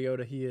Oregon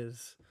Mariota he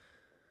is.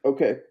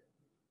 Okay.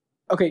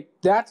 Okay,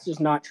 that's just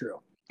not true.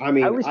 I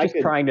mean, I was just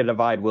could, trying to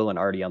divide Will and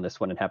Artie on this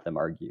one and have them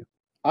argue.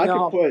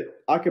 No.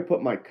 I could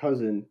put my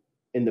cousin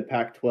in the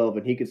Pac-12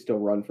 and he could still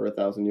run for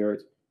 1,000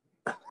 yards.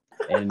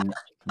 And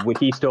would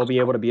he still be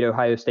able to beat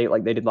Ohio State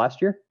like they did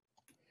last year?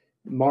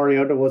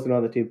 Mariota wasn't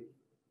on the team.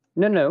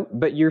 No,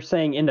 but you're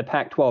saying in the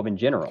Pac-12 in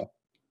general.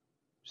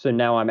 So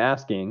now I'm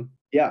asking,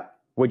 Yeah.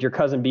 would your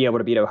cousin be able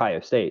to beat Ohio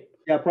State?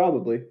 Yeah,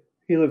 probably.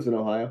 He lives in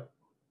Ohio.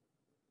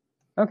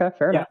 Okay,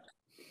 fair enough.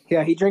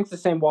 Yeah, he drinks the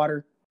same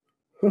water.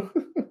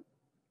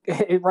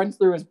 It runs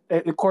through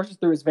it courses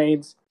through his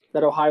veins.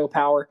 That Ohio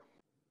power.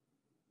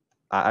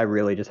 I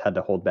really just had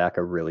to hold back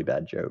a really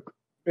bad joke.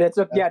 Don't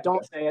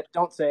say it.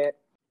 Don't say it.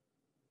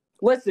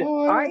 Listen,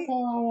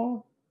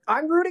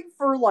 I'm rooting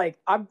for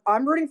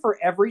I'm rooting for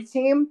every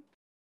team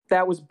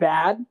that was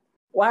bad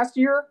last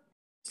year.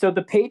 So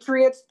the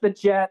Patriots, the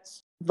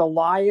Jets, the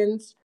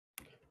Lions.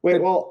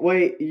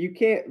 Wait, you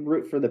can't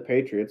root for the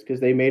Patriots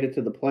because they made it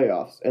to the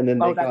playoffs and then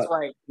they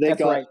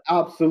got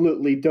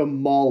absolutely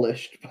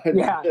demolished by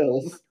the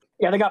Bills.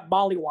 Yeah, they got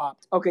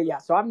mollywopped. Okay, yeah,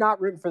 so I'm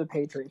not rooting for the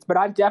Patriots, but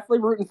I'm definitely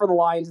rooting for the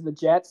Lions and the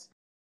Jets.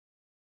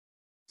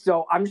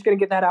 So I'm just going to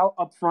get that out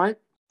up front.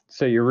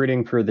 So you're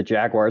rooting for the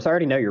Jaguars. I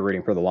already know you're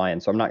rooting for the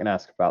Lions, so I'm not going to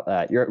ask about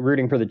that. You're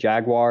rooting for the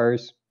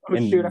Jaguars. Oh,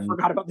 shoot, I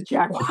forgot about the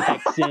Jaguars. The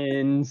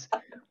Texans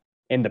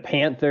and the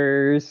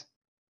Panthers.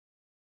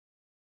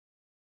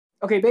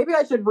 Okay, maybe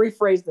I should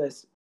rephrase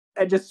this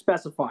and just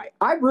specify.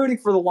 I'm rooting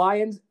for the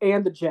Lions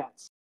and the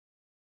Jets.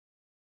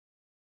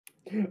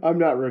 I'm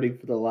not rooting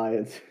for the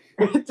Lions.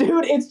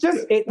 Dude, it's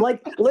just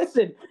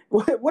listen,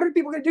 what are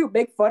people gonna do?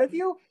 Make fun of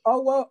you?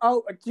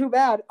 Oh, too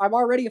bad. I'm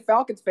already a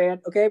Falcons fan.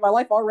 Okay, my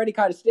life already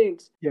kind of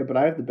stinks. Yeah, but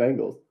I have the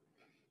Bengals.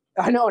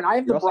 I know, and I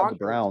have You the also have Broncos.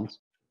 the Browns.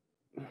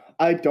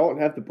 I don't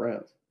have the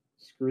Browns.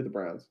 Screw the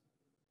Browns.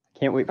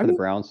 Can't wait for the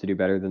Browns to do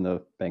better than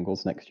the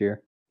Bengals next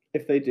year.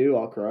 If they do,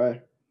 I'll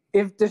cry.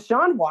 If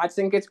Deshaun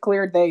Watson gets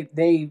cleared,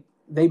 they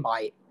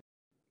might.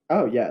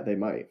 Oh yeah, they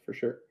might for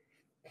sure.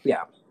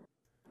 Yeah.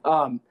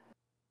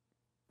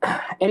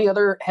 Any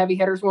other heavy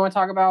hitters we want to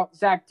talk about?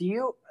 Zach,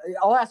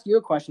 I'll ask you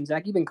a question.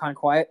 Zach, you've been kind of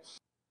quiet.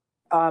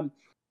 Do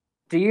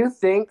you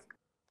think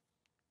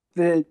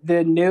the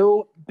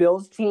new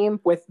Bills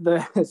team with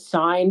the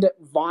signed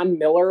Von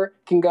Miller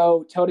can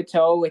go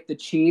toe-to-toe with the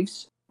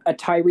Chiefs, a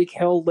Tyreek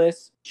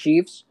Hill-less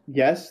Chiefs?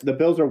 Yes, the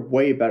Bills are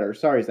way better.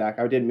 Sorry, Zach,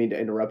 I didn't mean to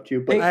interrupt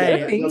you, but Hey,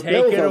 the take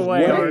Bills it are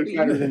away, way Artie.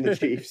 better than the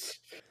Chiefs.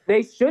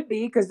 They should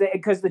be because the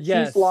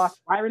Yes. Chiefs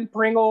lost Byron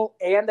Pringle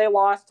and they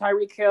lost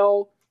Tyreek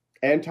Hill.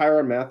 And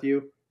Tyrann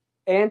Mathieu.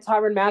 And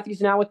Tyrann Mathieu's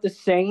now with the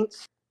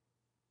Saints.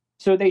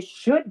 So they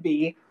should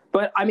be.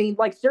 But, I mean,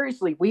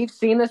 seriously, we've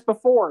seen this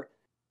before.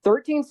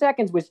 13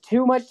 seconds was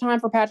too much time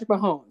for Patrick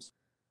Mahomes.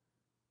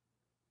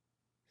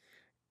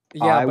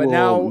 Yeah, I but will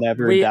now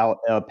never doubt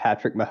a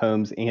Patrick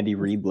Mahomes, Andy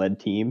Reid led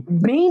team.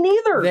 Me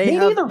neither. They Me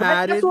have neither.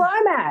 That's added- where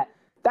I'm at.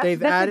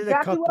 they've added a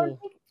exactly what I'm couple.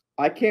 thinking.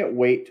 I can't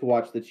wait to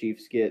watch the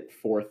Chiefs get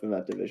fourth in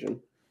that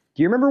division.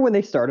 Do you remember when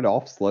they started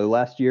off slow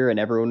last year and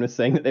everyone was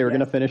saying that they were Yes.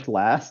 going to finish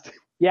last?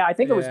 Yeah, I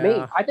think it was me.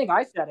 Yeah. I think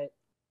I said it.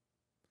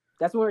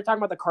 That's when we were talking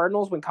about the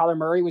Cardinals when Kyler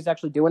Murray was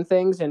actually doing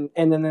things, and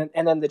then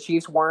the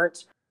Chiefs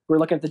weren't. We were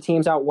looking at the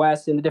teams out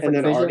west in the different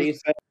And then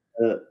divisions. Artie said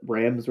the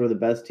Rams were the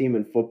best team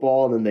in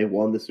football, and then they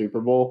won the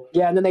Super Bowl.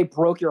 Yeah, and then they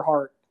broke your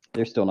heart.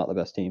 They're still not the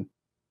best team.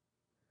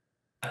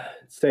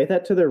 Say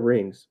that to their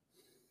rings.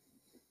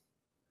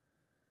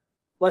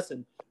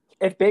 Listen,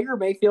 if Baker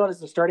Mayfield is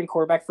the starting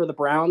quarterback for the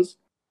Browns,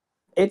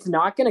 it's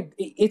not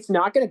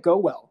gonna go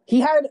well. He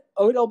had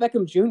Odell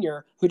Beckham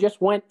Jr., who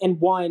just went and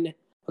won.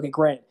 Okay,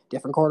 granted,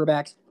 different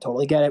quarterbacks.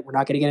 Totally get it. We're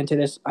not going to get into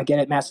this. I get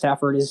it. Matt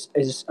Stafford is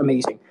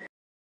amazing.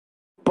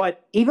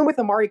 But even with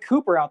Amari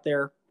Cooper out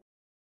there,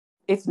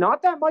 it's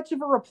not that much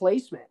of a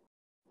replacement.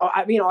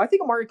 I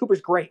think Amari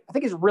Cooper's great. I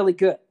think he's really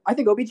good. I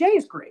think OBJ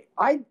is great.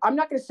 I'm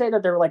not going to say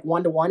that they're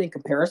one-to-one in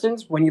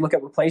comparisons when you look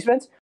at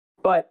replacements.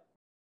 But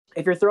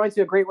if you're throwing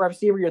to a great wide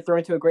receiver, you're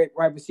throwing to a great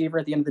wide receiver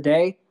at the end of the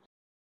day.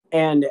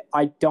 And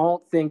I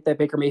don't think that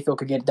Baker Mayfield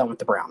could get it done with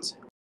the Browns.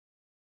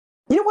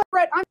 You know what,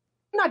 Brett? I'm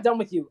not done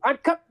with you.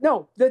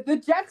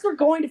 The Jets are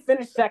going to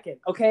finish second,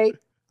 okay?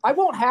 I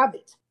won't have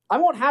it. I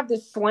won't have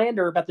this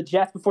slander about the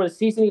Jets before the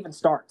season even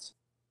starts.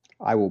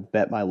 I will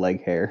bet my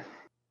leg hair.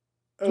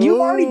 You've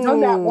already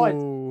done that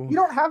once. Ooh. You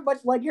don't have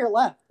much leg hair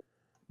left.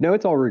 No,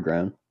 it's all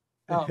regrown.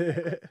 Oh.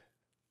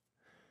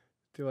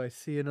 Do I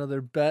see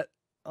another bet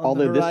on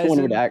Although the this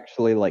one would horizon?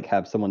 actually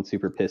have someone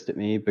super pissed at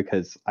me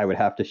because I would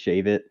have to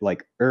shave it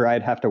or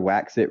I'd have to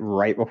wax it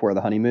right before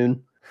the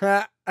honeymoon.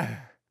 Yeah.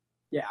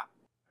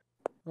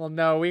 Well,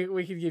 no, we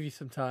could give you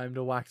some time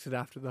to wax it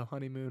after the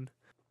honeymoon.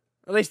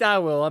 At least I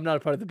will. I'm not a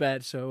part of the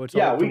bet, so it's all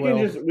Yeah, up to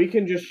Will. we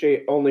can just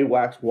only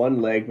wax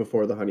one leg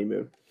before the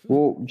honeymoon.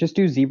 Well, just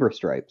do zebra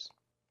stripes.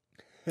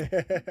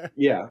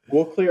 Yeah,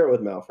 we'll clear it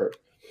with Mal first.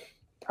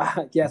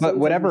 Yes, But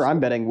whatever I'm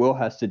betting will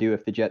has to do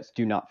if the Jets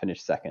do not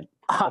finish second.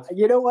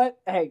 You know what?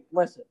 Hey,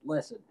 listen.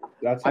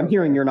 I'm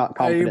hearing you're not Are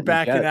confident. you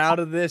backing in the Jets. out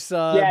of this?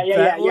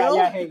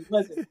 Yeah. Hey,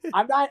 listen.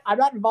 I'm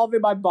not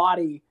involving my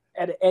body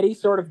at any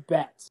sort of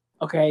bets.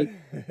 Okay,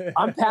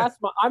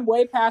 I'm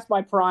way past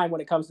my prime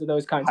when it comes to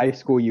those kinds. High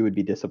school, you would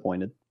be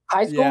disappointed.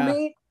 High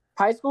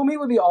school me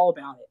would be all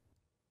about it.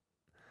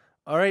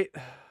 All right.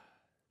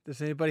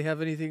 Does anybody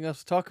have anything else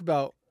to talk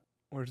about?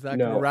 Or is that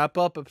No. going to wrap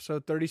up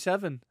episode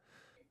 37?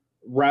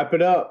 Wrap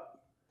it up.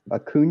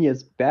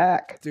 Acuna's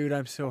back. Dude,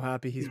 I'm so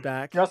happy he's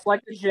back. Just like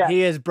the Jets.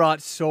 He has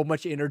brought so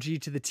much energy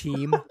to the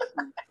team.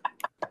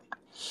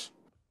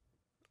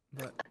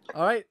 But,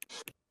 all right.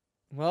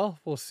 Well,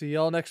 we'll see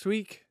y'all next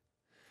week.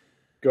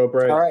 Go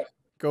Braves. All right.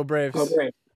 Go Braves. Go Braves.